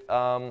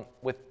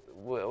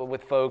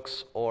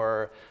folks,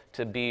 or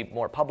to be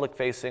more public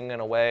facing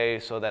in a way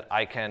so that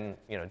I can,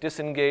 you know,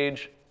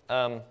 disengage.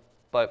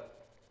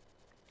 But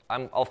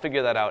I'll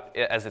figure that out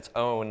as its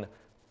own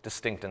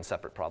distinct and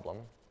separate problem,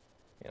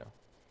 you know.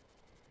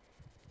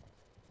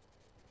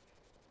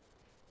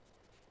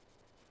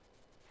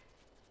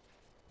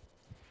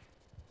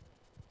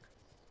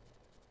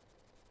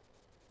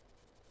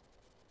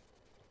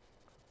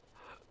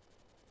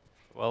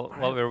 Well,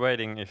 while we're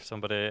waiting, if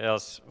somebody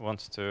else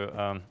wants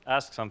to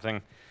ask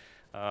something,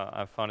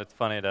 I found it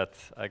funny that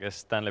I guess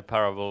Stanley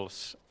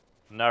Parable's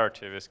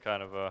narrative is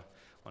kind of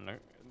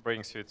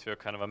brings you to a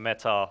kind of a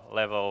meta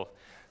level,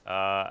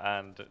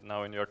 and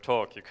now in your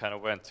talk you kind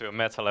of went to a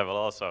meta level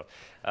also.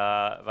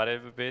 But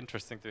it would be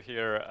interesting to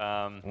hear.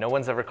 No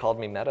one's ever called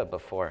me meta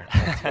before.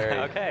 That's very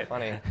okay.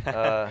 funny.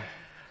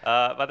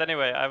 But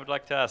anyway, I would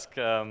like to ask.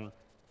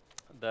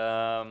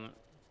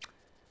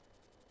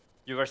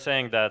 You were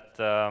saying that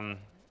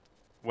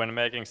when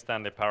making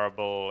Stanley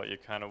Parable, you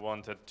kind of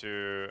wanted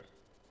to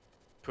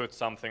put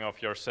something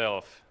of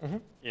yourself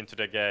into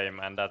the game,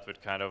 and that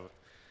would kind of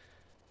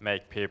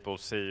make people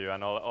see you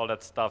and all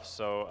that stuff.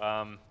 So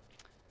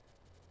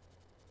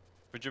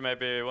would you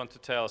maybe want to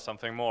tell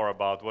something more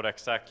about what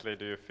exactly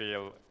do you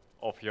feel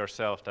of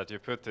yourself that you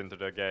put into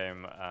the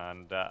game,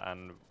 and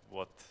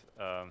what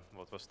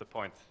was the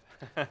point?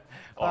 Or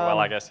well,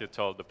 I guess you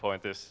told the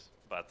point is,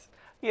 but.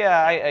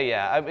 Yeah,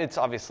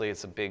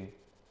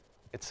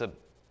 it's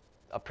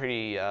a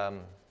pretty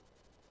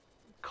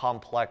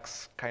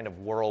complex kind of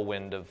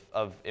whirlwind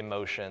of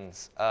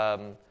emotions.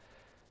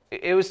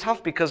 It was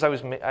tough because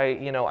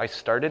I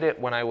started it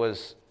when I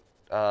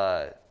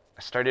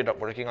started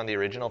working on the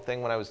original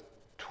thing when I was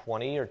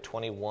 20 or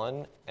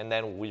 21, and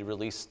then we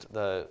released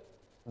the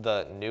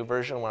new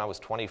version when I was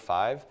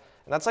 25,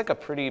 and that's like a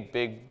pretty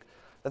big,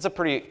 that's a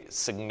pretty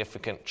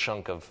significant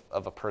chunk of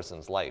a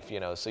person's life, you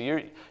know. So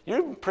you're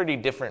a pretty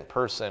different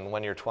person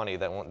when you're 20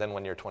 than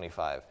when you're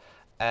 25,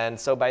 and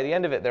so by the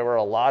end of it, there were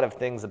a lot of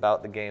things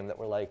about the game that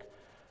were like,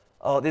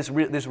 oh, this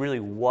really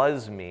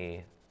was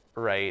me,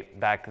 right,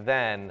 back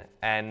then,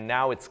 and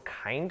now it's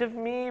kind of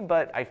me,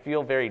 but I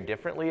feel very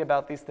differently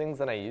about these things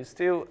than I used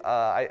to.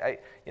 I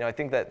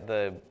think that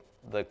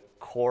the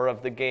core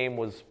of the game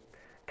was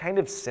kind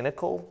of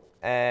cynical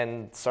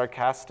and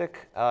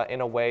sarcastic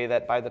in a way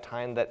that by the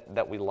time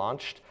that we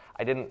launched,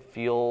 I didn't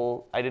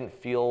feel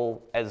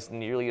as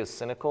nearly as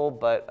cynical,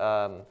 but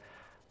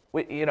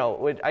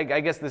I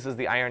guess this is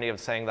the irony of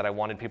saying that I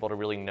wanted people to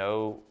really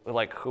know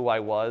like who I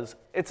was.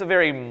 It's a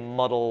very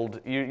muddled,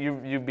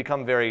 you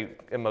become very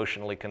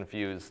emotionally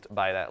confused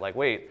by that. Like,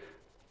 wait,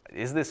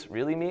 is this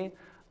really me?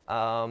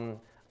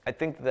 I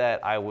think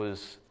that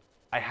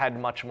I had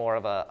much more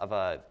of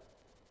a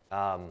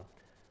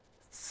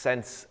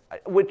sense,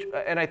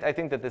 I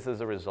think that this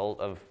is a result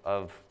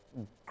of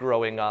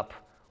growing up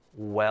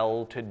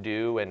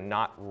well-to-do and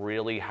not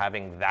really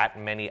having that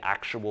many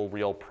actual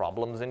real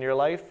problems in your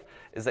life,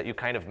 is that you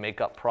kind of make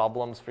up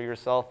problems for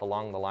yourself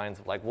along the lines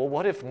of like, well,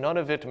 what if none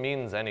of it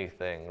means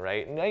anything,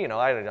 right? And, you know,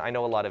 I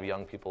know a lot of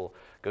young people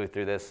go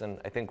through this, and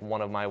I think one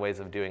of my ways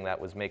of doing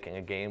that was making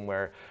a game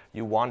where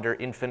you wander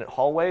infinite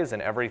hallways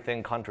and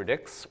everything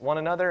contradicts one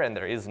another and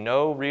there is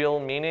no real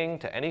meaning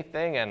to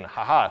anything, and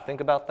haha,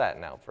 think about that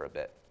now for a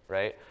bit,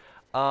 right?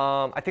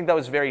 I think that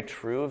was very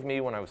true of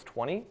me when I was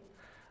 20.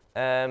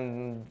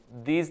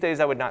 These days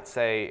I would not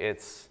say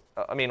it's,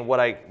 I mean, what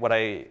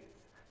I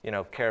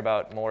care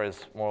about more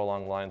is more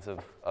along the lines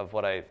of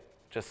what I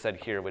just said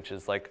here, which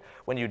is like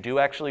when you do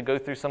actually go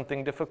through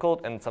something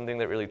difficult and something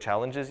that really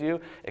challenges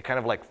you, it kind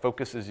of like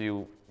focuses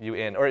you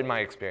in, or in my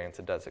experience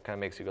it does. It kind of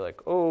makes you go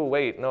like, oh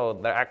wait, no,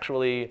 that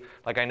actually,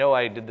 like I know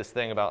I did this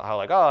thing about how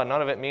like, oh,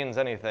 none of it means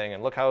anything,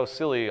 and look how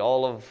silly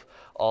all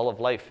of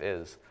life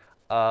is.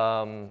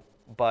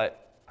 But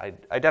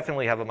I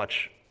definitely have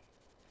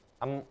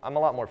I'm a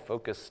lot more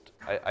focused,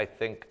 I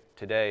think,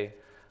 today.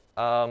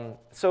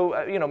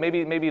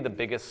 Maybe the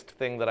biggest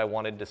thing that I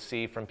wanted to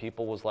see from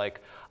people was like,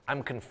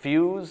 I'm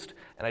confused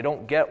and I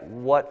don't get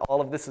what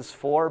all of this is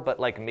for, but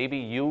like maybe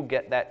you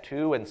get that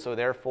too, and so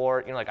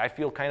therefore, like I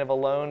feel kind of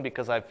alone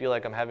because I feel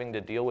like I'm having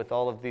to deal with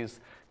all of these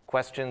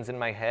questions in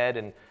my head,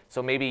 and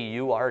so maybe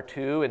you are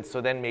too, and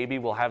so then maybe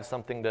we'll have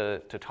something to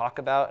talk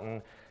about.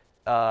 And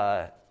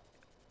I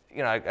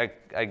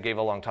gave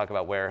a long talk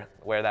about where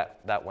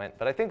that went,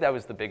 but I think that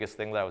was the biggest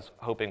thing that I was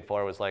hoping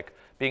for, was like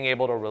being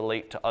able to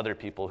relate to other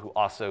people who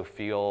also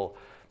feel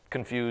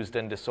confused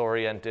and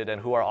disoriented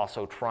and who are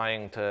also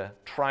trying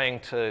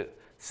to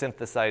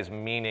synthesize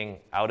meaning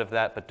out of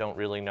that but don't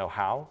really know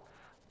how.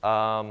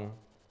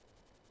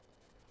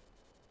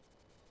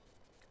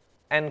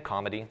 And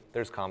comedy,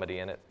 there's comedy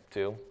in it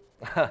too.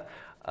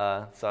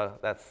 So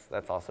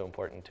that's also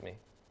important to me.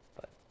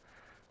 But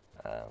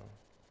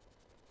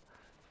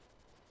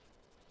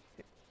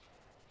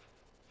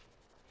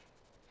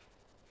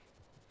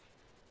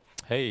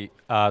Hey,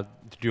 to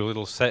do a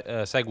little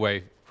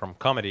segue from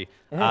comedy,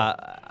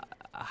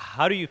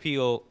 how do you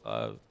feel?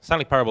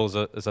 Stanley Parable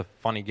is a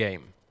funny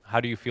game. How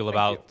do you feel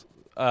about?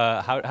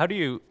 How do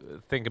you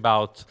think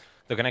about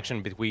the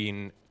connection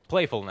between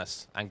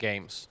playfulness and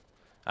games,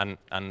 and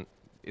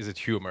is it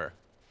humor?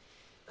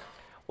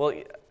 Well,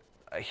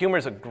 humor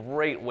is a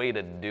great way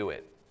to do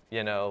it.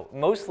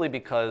 Mostly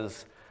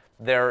because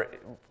there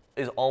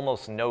is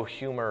almost no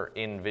humor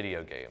in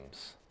video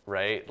games.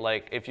 Right?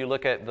 Like if you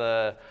look at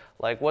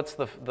what's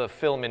the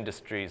film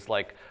industry's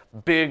like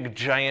big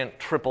giant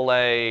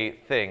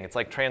AAA thing? It's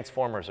like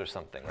Transformers or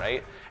something,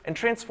 right? And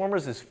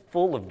Transformers is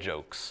full of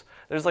jokes.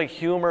 There's like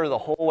humor the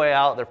whole way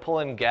out. They're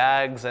pulling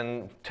gags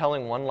and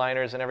telling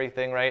one-liners and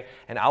everything, right?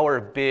 And our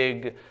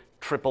big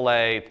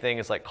AAA thing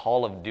is like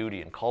Call of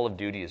Duty, and Call of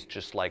Duty is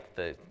just like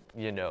the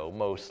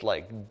most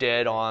like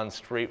dead-on,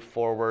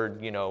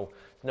 straightforward,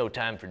 no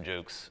time for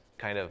jokes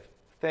kind of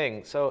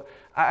thing. So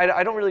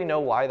I don't really know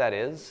why that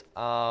is,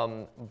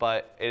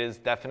 but it is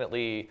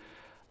definitely,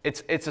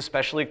 it's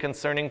especially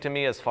concerning to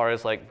me as far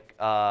as like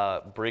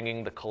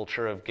bringing the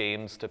culture of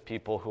games to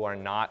people who are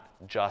not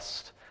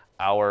just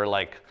our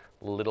like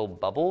little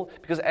bubble,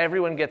 because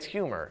everyone gets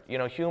humor.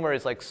 Humor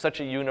is like such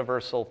a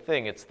universal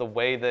thing. It's the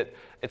way that,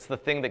 it's the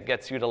thing that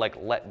gets you to like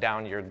let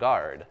down your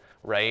guard,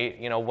 right?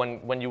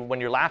 When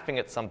you're laughing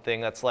at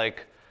something, that's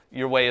like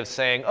your way of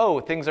saying, oh,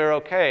 things are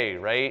okay,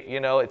 right?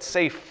 It's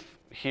safe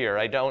here.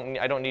 I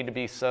don't need to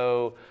be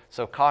so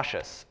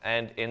cautious.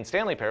 And in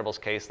Stanley Parable's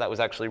case, that was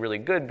actually really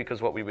good,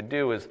 because what we would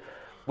do is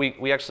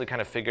we actually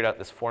kind of figured out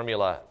this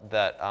formula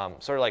that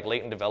sort of like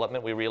late in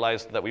development, we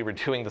realized that we were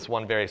doing this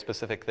one very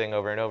specific thing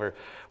over and over,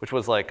 which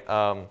was like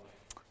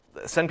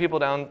send people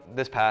down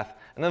this path,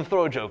 and then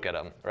throw a joke at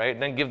them, right?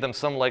 And then give them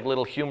some like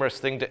little humorous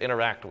thing to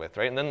interact with,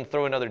 right? And then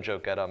throw another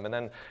joke at them, and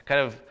then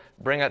kind of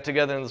bring it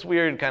together in this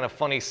weird kind of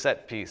funny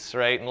set piece,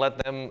 right? And let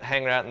them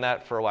hang around in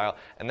that for a while,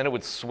 and then it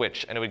would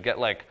switch, and it would get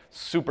like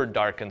super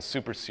dark and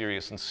super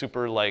serious and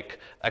super like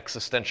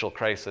existential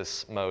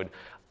crisis mode.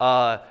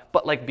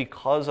 But like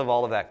because of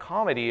all of that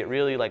comedy, it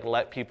really like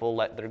let people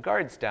let their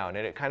guards down,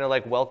 and it kind of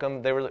like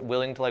they were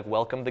willing to like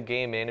welcome the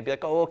game in and be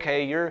like, oh,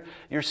 okay,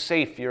 you're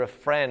safe, you're a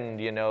friend,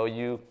 you know,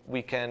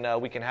 we can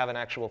have an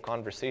actual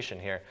conversation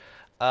here,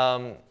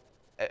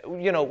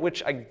 you know,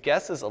 which I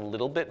guess is a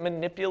little bit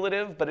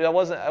manipulative, but it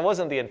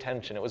wasn't the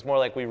intention. It was more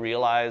like we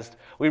realized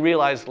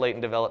late in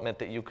development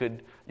that you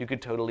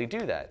could totally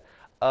do that,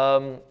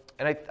 and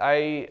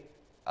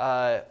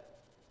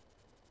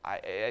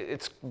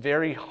it's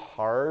very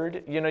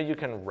hard. You know, you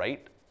can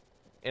write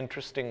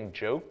interesting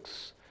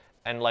jokes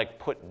and like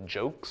put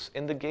jokes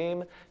in the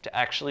game to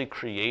actually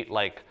create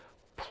like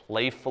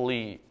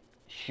playfully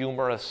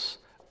humorous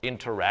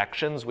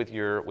interactions with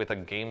a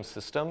game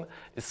system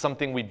is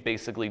something we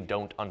basically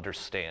don't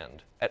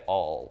understand at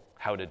all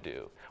how to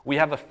do. We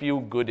have a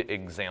few good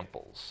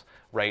examples,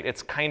 right?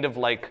 It's kind of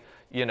like,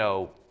 you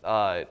know,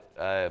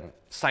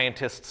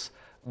 scientists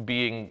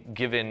being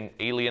given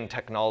alien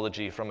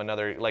technology from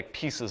another, like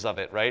pieces of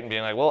it, right? And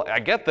being like, well, I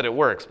get that it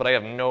works, but I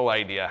have no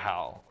idea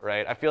how,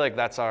 right? I feel like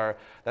that's our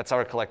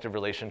collective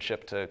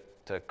relationship to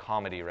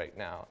comedy right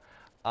now.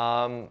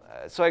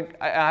 So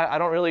I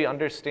don't really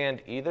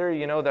understand either,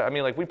 you know, that, I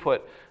mean, like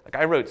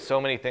I wrote so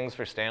many things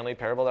for Stanley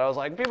Parable that I was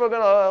like, people are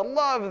gonna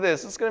love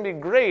this, it's gonna be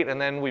great. And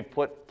then we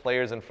put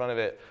players in front of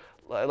it.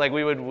 Like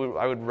I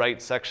would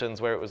write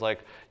sections where it was like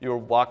you were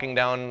walking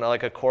down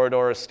like a corridor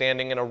or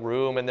standing in a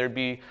room, and there'd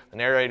be the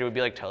narrator would be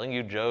like telling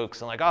you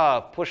jokes and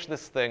like, push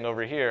this thing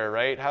over here,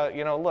 right? How,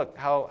 you know, look,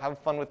 have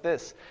fun with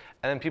this.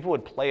 And then people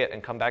would play it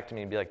and come back to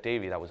me and be like,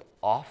 Davey, that was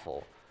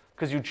awful,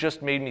 because you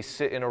just made me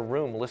sit in a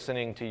room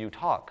listening to you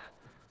talk.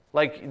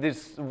 Like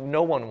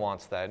no one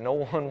wants that. No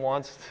one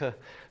wants to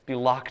be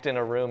locked in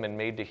a room and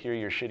made to hear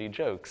your shitty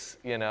jokes,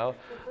 you know?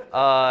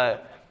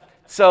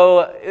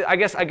 So I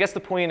guess the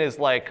point is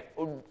like,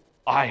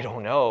 I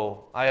don't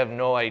know. I have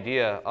no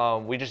idea.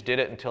 We just did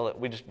it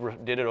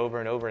did it over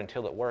and over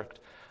until it worked.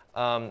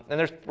 And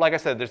there's, like I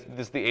said,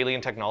 there's the alien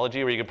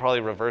technology where you could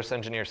probably reverse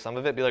engineer some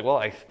of it. Be like, well,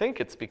 I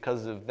think it's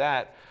because of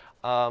that.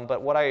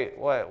 But what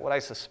I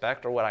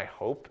suspect or what I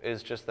hope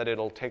is just that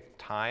it'll take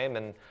time,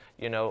 and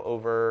you know,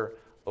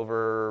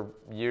 over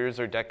years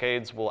or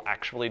decades, we'll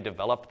actually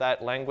develop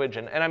that language.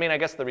 And I mean, I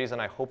guess the reason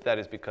I hope that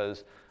is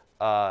because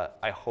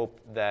I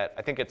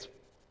think it's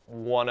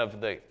one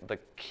of the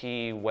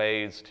key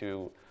ways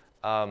to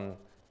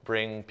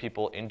bring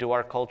people into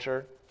our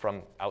culture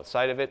from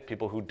outside of it,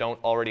 people who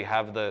don't already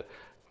have the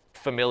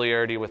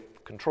familiarity with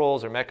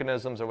controls or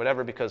mechanisms or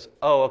whatever, because,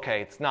 oh,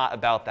 okay, it's not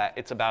about that.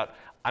 It's about,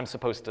 I'm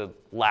supposed to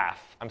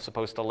laugh. I'm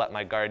supposed to let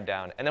my guard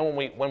down. And then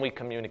when we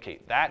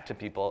communicate that to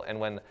people, and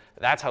when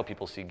that's how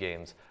people see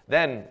games,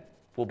 then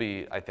we'll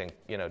be, I think,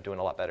 you know, doing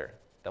a lot better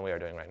than we are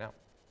doing right now.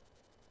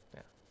 Yeah.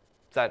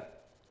 Is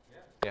that?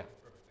 Yeah.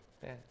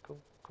 Yeah. Cool.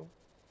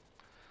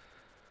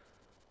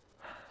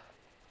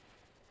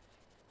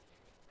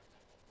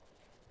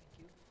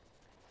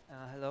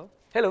 Hello.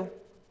 Hello.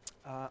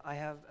 I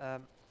have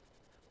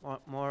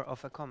more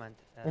of a comment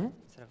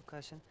instead of a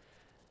question.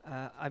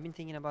 I've been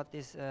thinking about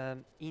this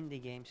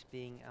indie games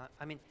being.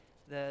 I mean,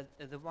 the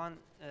one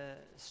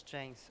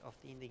strength of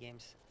the indie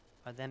games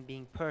are them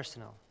being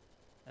personal.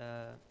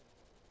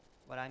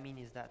 What I mean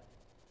is that,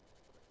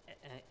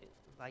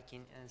 like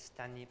in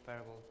Stanley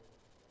Parable,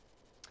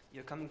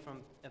 you're coming from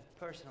a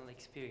personal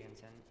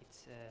experience, and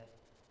it's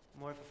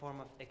more of a form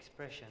of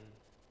expression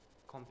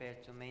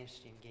compared to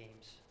mainstream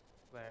games,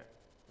 where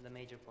the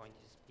major point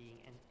is being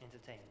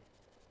entertained.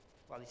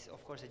 Well, it's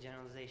of course a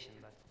generalization,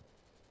 but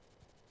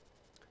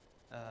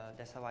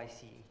that's how I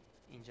see,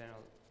 in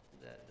general,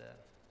 the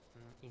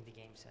indie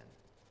games and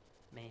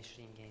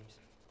mainstream games.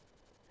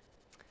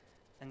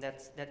 And that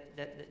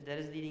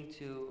is leading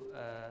to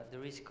the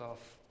risk of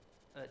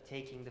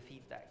taking the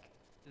feedback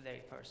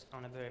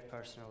on a very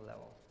personal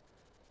level,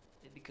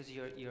 because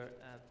you're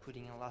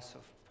putting a lot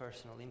of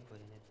personal input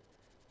in it.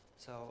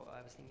 So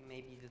I was thinking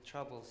maybe the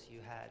troubles you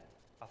had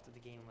after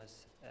the game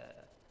was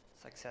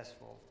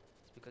successful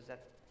is because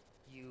that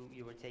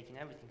you were taking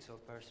everything so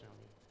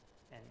personally,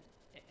 and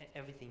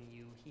everything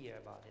you hear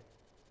about it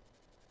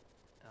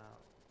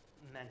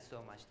meant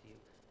so much to you.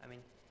 I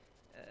mean,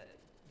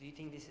 do you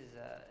think this is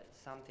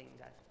something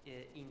that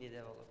indie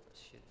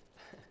developers should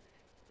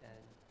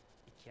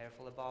be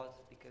careful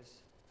about?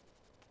 Because,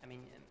 I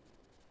mean,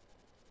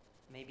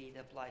 maybe it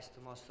applies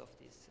to most of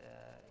these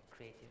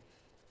creative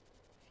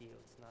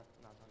fields, not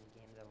only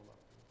game development.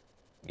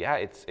 Yeah,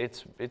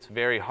 it's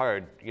very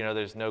hard. You know,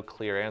 there's no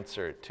clear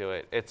answer to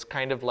it. It's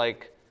kind of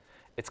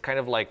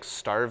like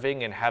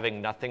starving and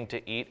having nothing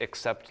to eat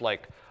except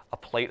like a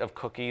plate of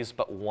cookies,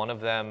 but one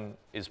of them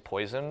is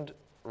poisoned,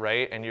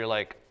 right? And you're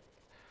like,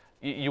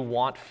 you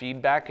want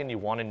feedback and you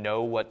want to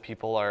know what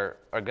people are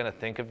going to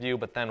think of you,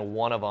 but then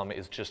one of them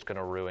is just going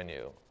to ruin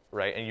you,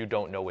 right? And you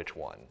don't know which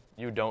one.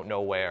 You don't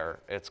know where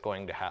it's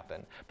going to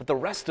happen. But the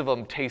rest of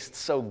them taste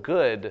so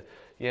good,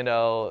 you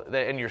know,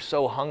 and you're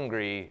so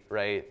hungry,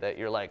 right, that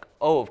you're like,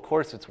 oh, of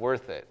course it's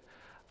worth it.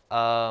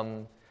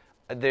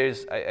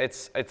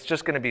 It's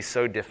just going to be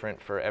so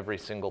different for every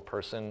single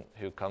person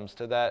who comes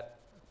to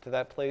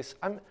that place.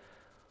 I'm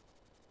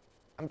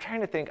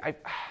trying to think.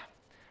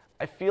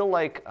 I feel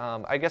like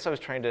I guess I was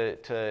trying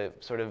to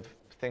sort of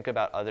think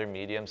about other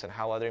mediums and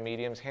how other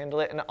mediums handle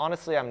it. And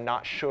honestly, I'm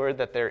not sure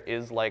that there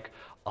is like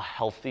a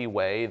healthy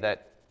way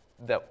that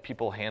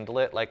people handle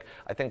it. Like,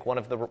 I think one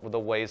of the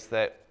ways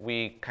that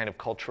we kind of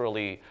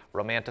culturally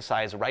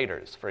romanticize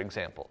writers, for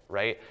example,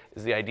 right,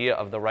 is the idea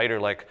of the writer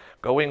like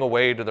going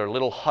away to their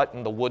little hut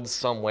in the woods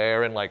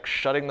somewhere and like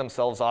shutting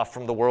themselves off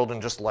from the world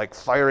and just like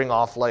firing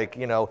off like,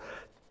 you know,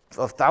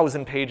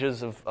 1,000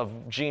 pages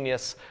of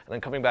genius, and then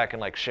coming back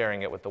and like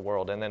sharing it with the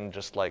world, and then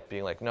just like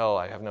being like, no,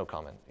 I have no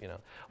comment, you know,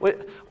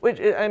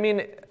 which I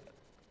mean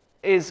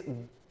is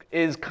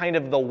kind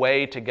of the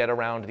way to get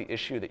around the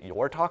issue that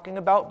you're talking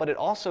about, but it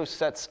also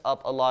sets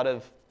up a lot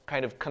of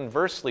kind of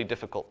conversely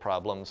difficult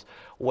problems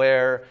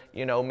where,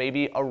 you know,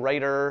 maybe a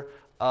writer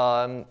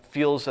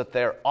feels that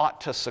they ought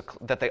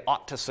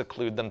to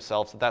seclude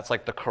themselves, that's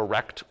like the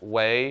correct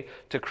way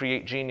to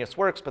create genius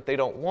works, but they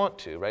don't want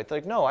to, right? They're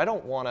like, no, I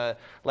don't want to,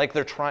 like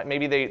they're trying,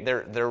 maybe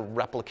they're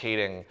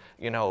replicating,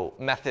 you know,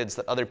 methods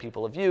that other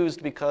people have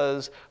used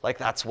because like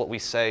that's what we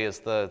say is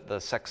the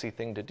sexy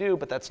thing to do,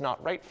 but that's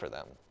not right for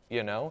them,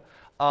 you know?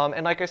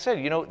 And like I said,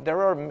 you know,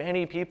 there are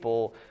many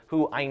people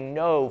who I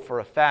know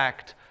for a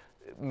fact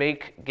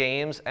make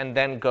games and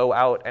then go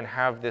out and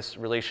have this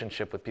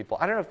relationship with people.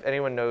 I don't know if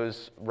anyone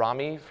knows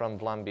Rami from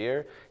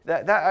Vlambeer.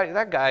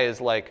 That guy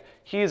is like,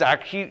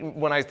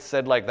 when I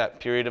said like that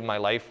period of my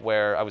life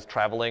where I was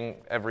traveling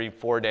every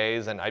 4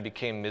 days and I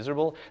became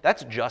miserable,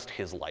 that's just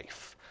his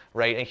life,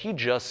 right? And he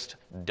just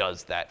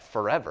does that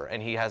forever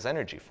and he has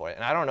energy for it.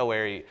 And I don't know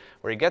where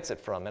he gets it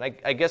from. And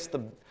I guess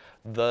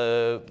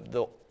the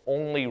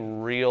only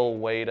real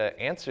way to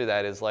answer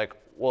that is like,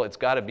 well, it's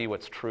got to be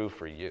what's true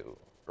for you.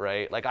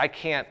 Right? Like I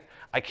can't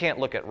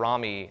look at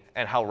Rami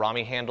and how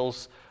Rami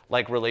handles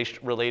like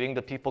relating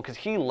to people, because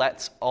he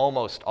lets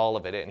almost all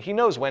of it in. He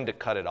knows when to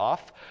cut it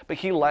off, but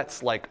he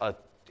lets like an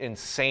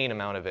insane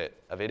amount of it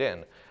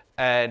in.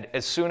 And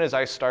as soon as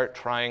I start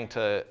trying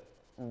to,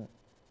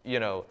 you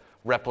know,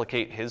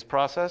 replicate his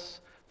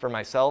process for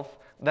myself,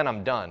 then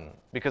I'm done,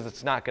 because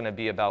it's not going to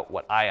be about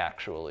what I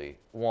actually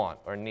want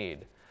or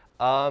need.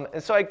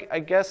 And so I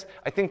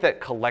think that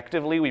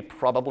collectively we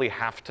probably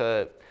have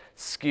to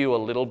skew a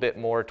little bit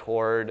more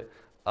toward,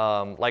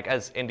 like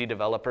as indie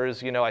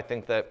developers, you know, I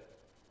think that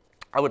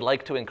I would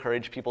like to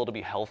encourage people to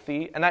be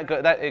healthy, and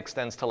that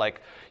extends to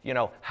like, you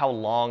know, how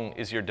long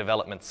is your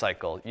development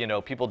cycle? You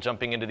know, people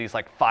jumping into these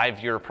like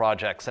 5-year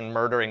projects and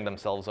murdering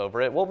themselves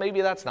over it. Well,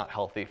 maybe that's not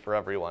healthy for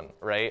everyone,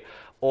 right?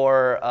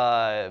 Or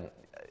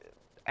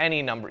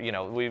any number, you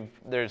know,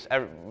 there's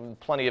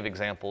plenty of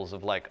examples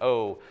of like,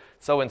 oh,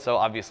 so-and-so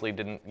obviously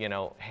didn't, you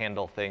know,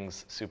 handle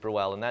things super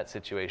well in that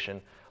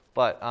situation.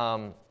 But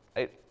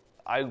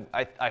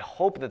I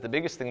hope that the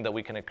biggest thing that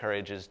we can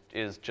encourage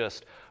is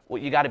just,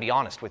 well, you got to be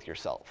honest with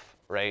yourself,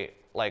 right?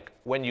 Like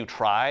when you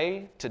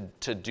try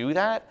to do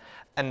that,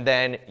 and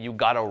then you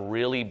got a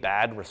really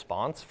bad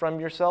response from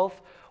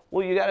yourself,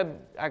 well, you got to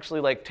actually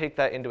like take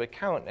that into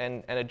account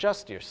and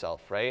adjust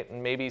yourself, right?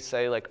 And maybe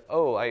say like,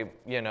 oh,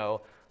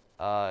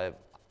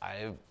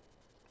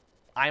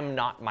 I'm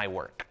not my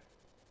work,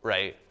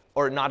 right?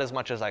 Or not as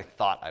much as I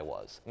thought I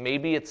was.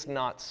 Maybe it's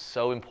not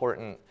so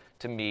important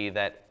to me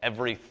that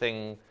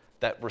everything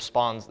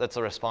that's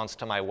a response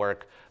to my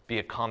work be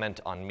a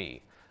comment on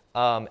me.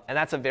 And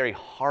that's a very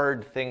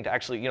hard thing to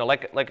actually, you know,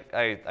 like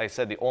I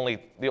said, the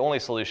only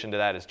solution to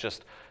that is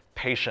just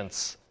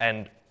patience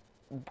and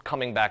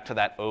coming back to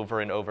that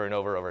over and over and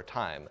over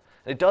time.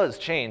 And it does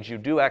change. You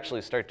do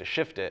actually start to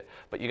shift it,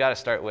 but you got to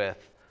start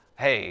with,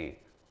 hey,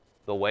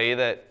 the way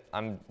that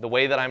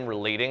I'm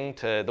relating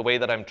to, the way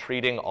that I'm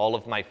treating all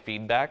of my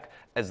feedback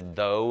as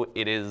though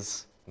it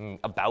is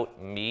about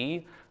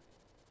me,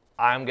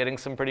 I'm getting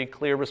some pretty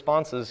clear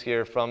responses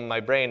here from my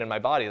brain and my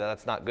body that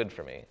that's not good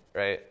for me,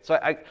 right? So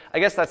I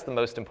guess that's the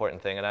most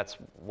important thing, and that's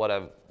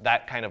what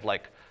that kind of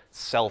like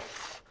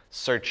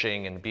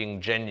self-searching and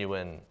being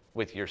genuine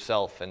with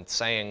yourself and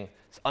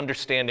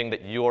understanding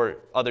that your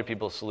other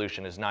people's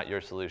solution is not your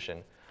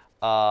solution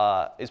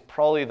is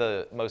probably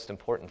the most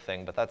important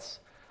thing, but that's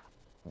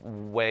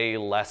way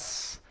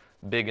less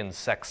big and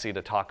sexy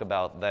to talk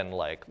about than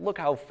like, look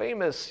how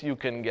famous you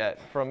can get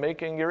from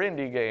making your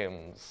indie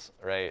games,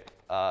 right?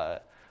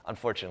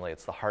 Unfortunately,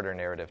 it's the harder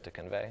narrative to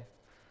convey,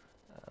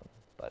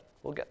 but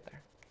we'll get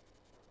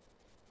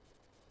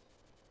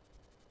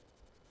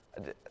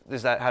there.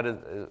 Was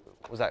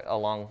that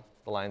along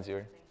the lines you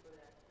were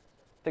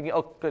thinking?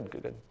 Oh, good.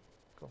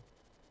 Cool.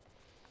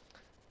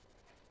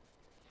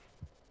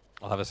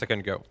 I'll have a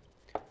second go.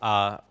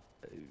 How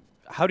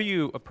do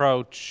you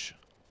approach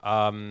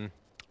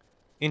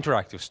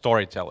interactive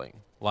storytelling?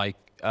 Like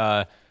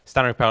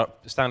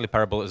Stanley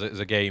Parable is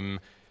a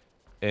game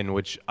in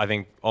which I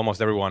think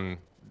almost everyone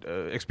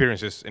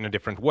experiences in a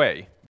different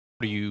way.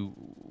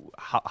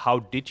 How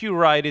did you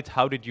write it?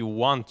 How did you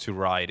want to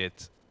write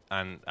it?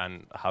 And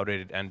how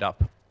did it end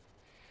up?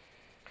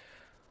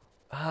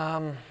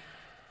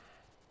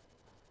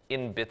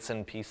 In bits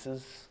and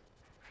pieces,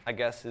 I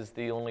guess, is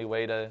the only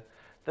way to.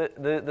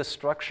 The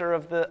structure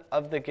of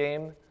the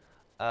game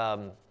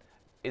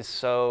is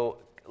so,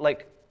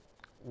 like,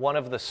 one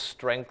of the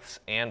strengths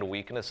and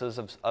weaknesses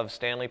of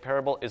Stanley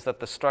Parable is that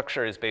the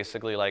structure is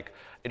basically like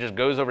it just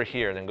goes over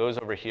here, then goes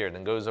over here,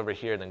 then goes over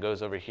here, then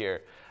goes over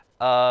here.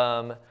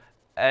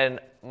 And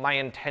my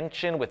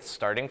intention with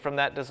starting from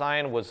that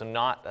design was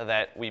not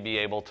that we be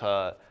able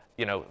to,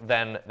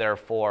 then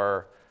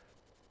therefore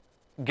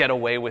get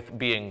away with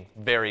being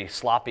very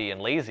sloppy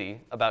and lazy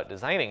about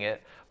designing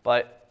it,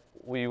 but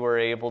we were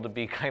able to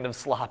be kind of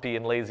sloppy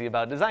and lazy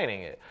about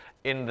designing it.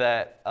 In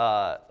that,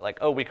 like,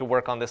 oh, we could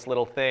work on this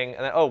little thing,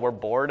 and then, oh, we're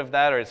bored of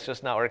that, or it's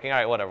just not working. All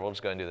right, whatever, we'll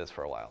just go and do this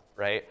for a while,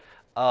 right?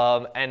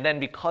 And then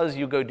because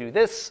you go do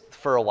this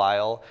for a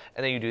while,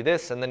 and then you do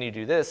this, and then you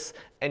do this,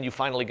 and you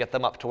finally get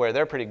them up to where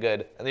they're pretty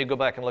good, and then you go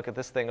back and look at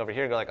this thing over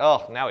here and go like,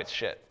 oh, now it's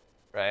shit,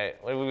 right?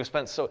 We've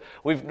spent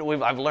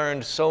I've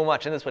learned so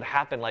much, and this would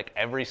happen like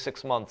every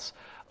 6 months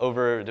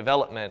over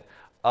development.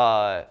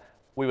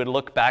 We would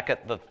look back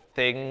at the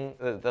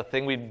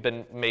thing we'd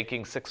been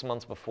making 6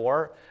 months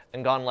before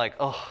and gone like,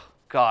 oh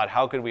God,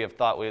 how could we have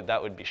thought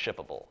that would be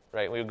shippable,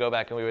 right? We would go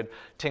back and we would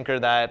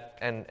tinker that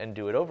and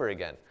do it over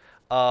again.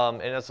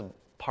 And that's a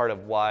part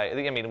of why,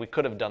 I mean, we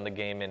could have done the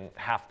game in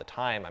half the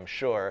time, I'm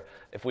sure,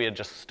 if we had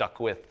just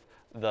stuck with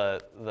the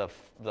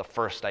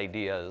first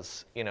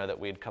ideas, that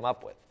we'd come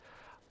up with.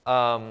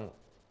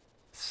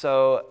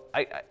 So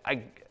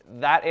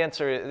that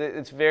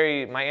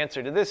answer, my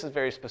answer to this is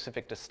very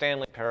specific to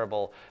Stanley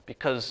Parable,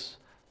 because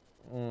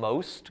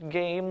most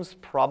games,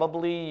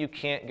 probably you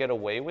can't get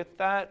away with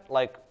that.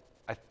 Like,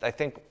 I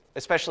think,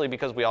 especially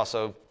because we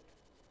also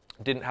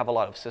didn't have a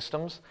lot of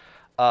systems,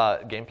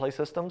 gameplay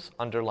systems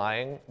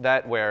underlying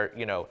that, where,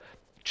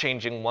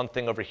 changing one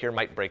thing over here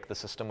might break the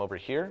system over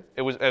here.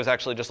 It was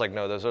actually just like,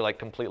 no, those are like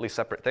completely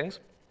separate things.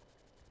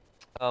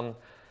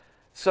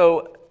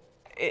 So,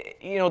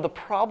 the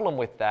problem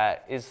with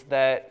that is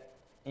that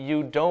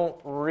you don't,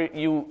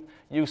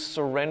 you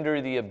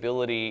surrender the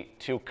ability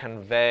to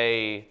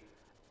convey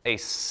a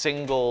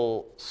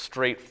single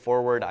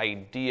straightforward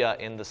idea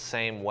in the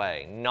same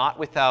way, not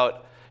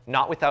without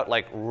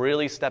like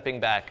really stepping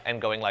back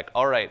and going like,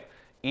 all right,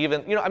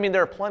 even, I mean,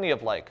 there are plenty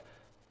of like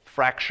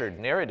fractured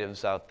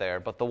narratives out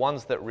there, but the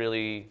ones that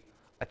really,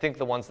 I think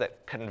the ones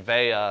that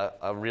convey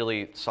a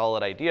really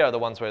solid idea are the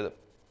ones where the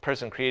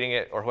person creating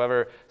it or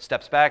whoever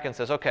steps back and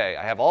says, okay,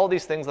 I have all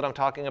these things that I'm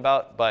talking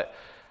about, but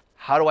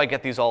how do I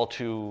get these all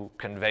to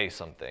convey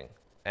something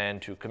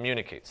and to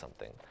communicate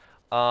something?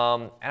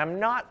 And I'm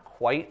not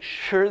quite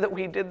sure that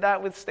we did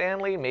that with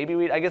Stanley.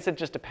 Maybe I guess it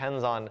just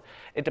depends on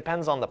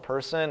the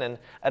person. And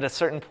at a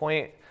certain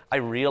point, I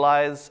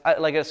realized,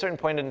 like at a certain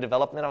point in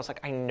development, I was like,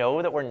 I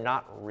know that we're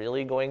not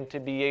really going to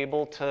be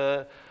able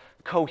to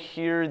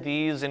cohere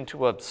these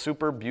into a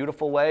super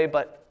beautiful way,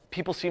 but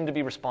people seem to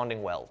be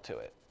responding well to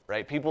it,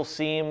 right? People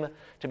seem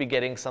to be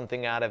getting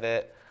something out of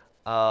it.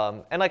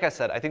 And like I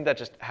said, I think that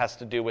just has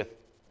to do with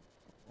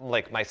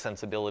like my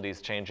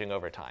sensibilities changing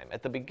over time.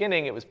 At the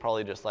beginning, it was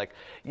probably just like,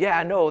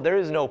 yeah, no, there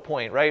is no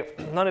point, right?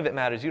 None of it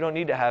matters. You don't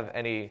need to have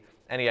any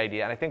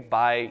idea. And I think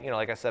by,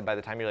 like I said, by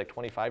the time you're like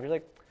 25, you're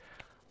like,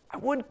 I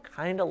would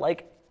kind of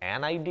like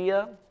an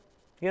idea.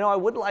 I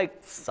would like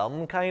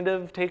some kind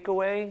of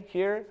takeaway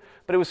here,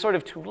 but it was sort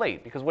of too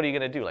late, because what are you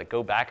going to do? Like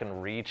go back and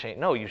rechange?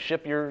 No, you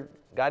ship your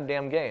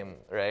goddamn game,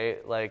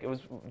 right? Like it was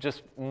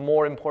just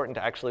more important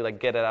to actually like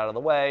get it out of the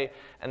way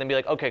and then be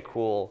like, okay,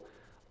 cool.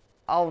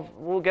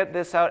 We'll get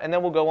this out, and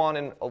then we'll go on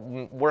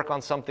and work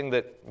on something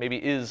that maybe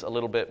is a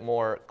little bit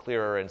more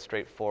clearer and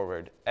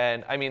straightforward.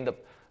 And I mean,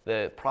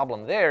 the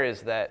problem there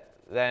is that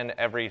then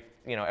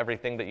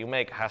everything that you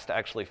make has to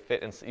actually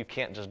fit, and you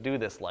can't just do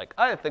this like,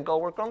 I think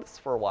I'll work on this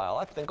for a while,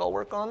 I think I'll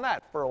work on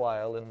that for a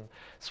while, and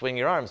swing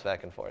your arms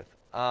back and forth.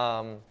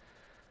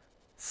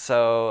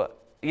 So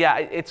yeah,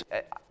 it's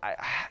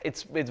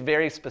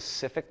very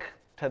specific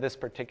to this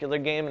particular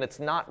game, and it's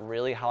not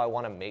really how I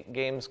want to make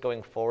games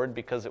going forward,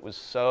 because it was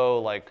so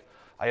like,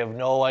 I have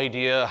no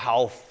idea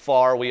how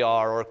far we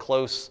are or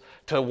close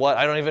to what,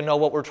 I don't even know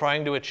what we're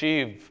trying to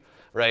achieve,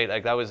 right?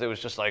 Like it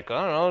was just like,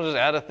 I don't know, just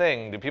add a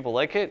thing. Do people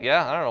like it?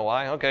 Yeah, I don't know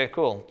why. Okay,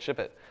 cool, ship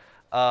it.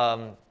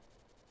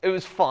 It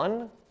was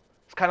fun.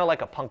 It's kind of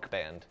like a punk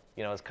band.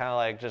 It's kind of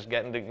like just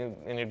getting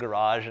in your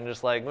garage and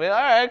just like, all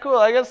right, cool,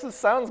 I guess this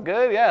sounds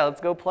good. Yeah, let's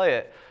go play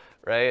it,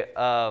 right?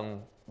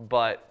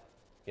 But,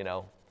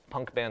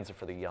 punk bands are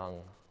for the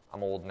young.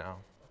 I'm old now.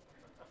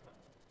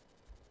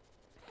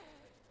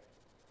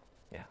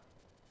 Yeah.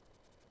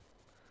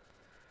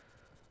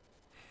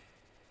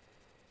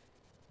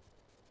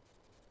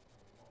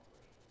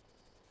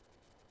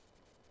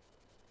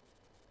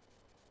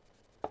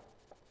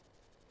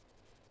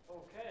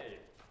 Okay,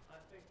 I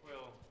think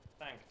we'll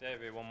thank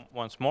Davey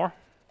once more.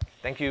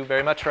 Thank you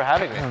very much for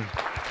having me.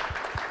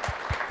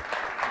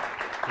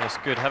 It was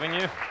good having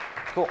you.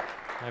 Cool.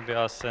 Maybe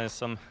I'll say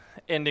some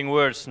ending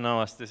words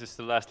now, as this is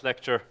the last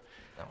lecture.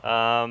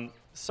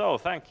 So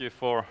thank you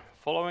for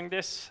following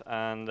this,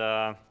 and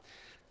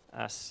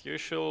as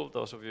usual,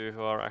 those of you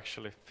who are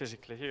actually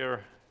physically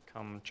here,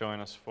 come join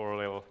us for a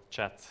little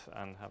chat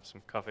and have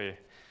some coffee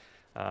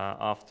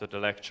after the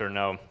lecture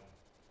now.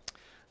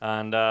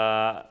 And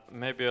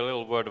maybe a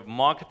little word of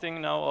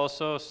marketing now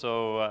also.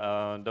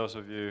 So those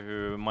of you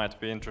who might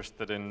be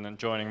interested in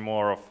joining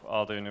more of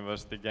Aalto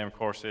University game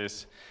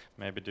courses,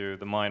 maybe do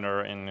the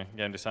minor in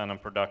game design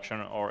and production,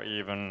 or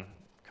even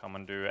come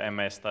and do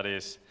MA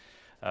studies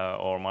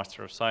or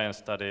Master of Science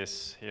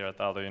studies here at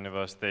Aalto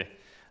University.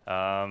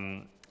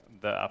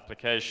 The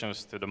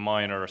applications to the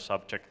minor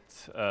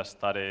subject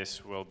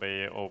studies will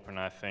be open,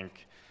 I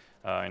think,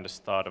 in the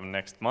start of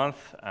next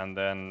month, and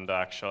then the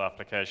actual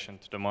application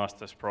to the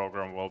master's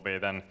program will be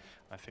then,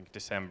 I think,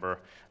 December,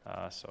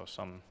 so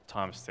some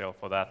time still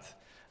for that.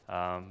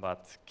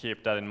 But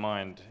keep that in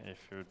mind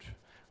if you'd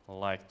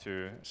like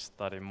to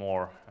study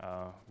more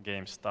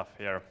game stuff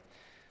here.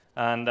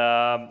 And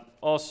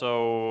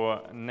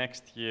also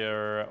next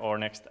year, or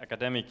next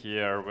academic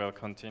year, we'll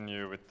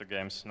continue with the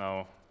Games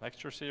Now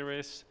lecture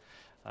series.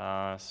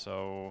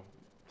 So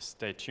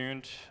stay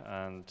tuned,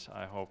 and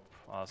I hope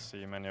I'll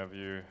see many of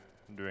you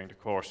doing the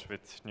course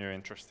with new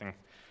interesting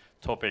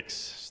topics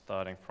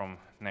starting from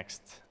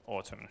next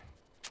autumn.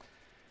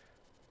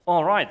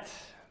 All right,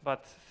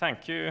 but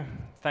thank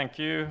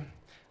you,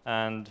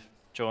 and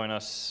join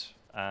us,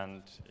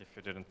 and if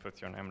you didn't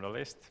put your name on the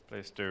list,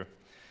 please do.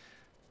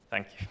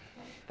 Thank you.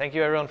 Thank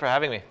you everyone for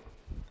having me.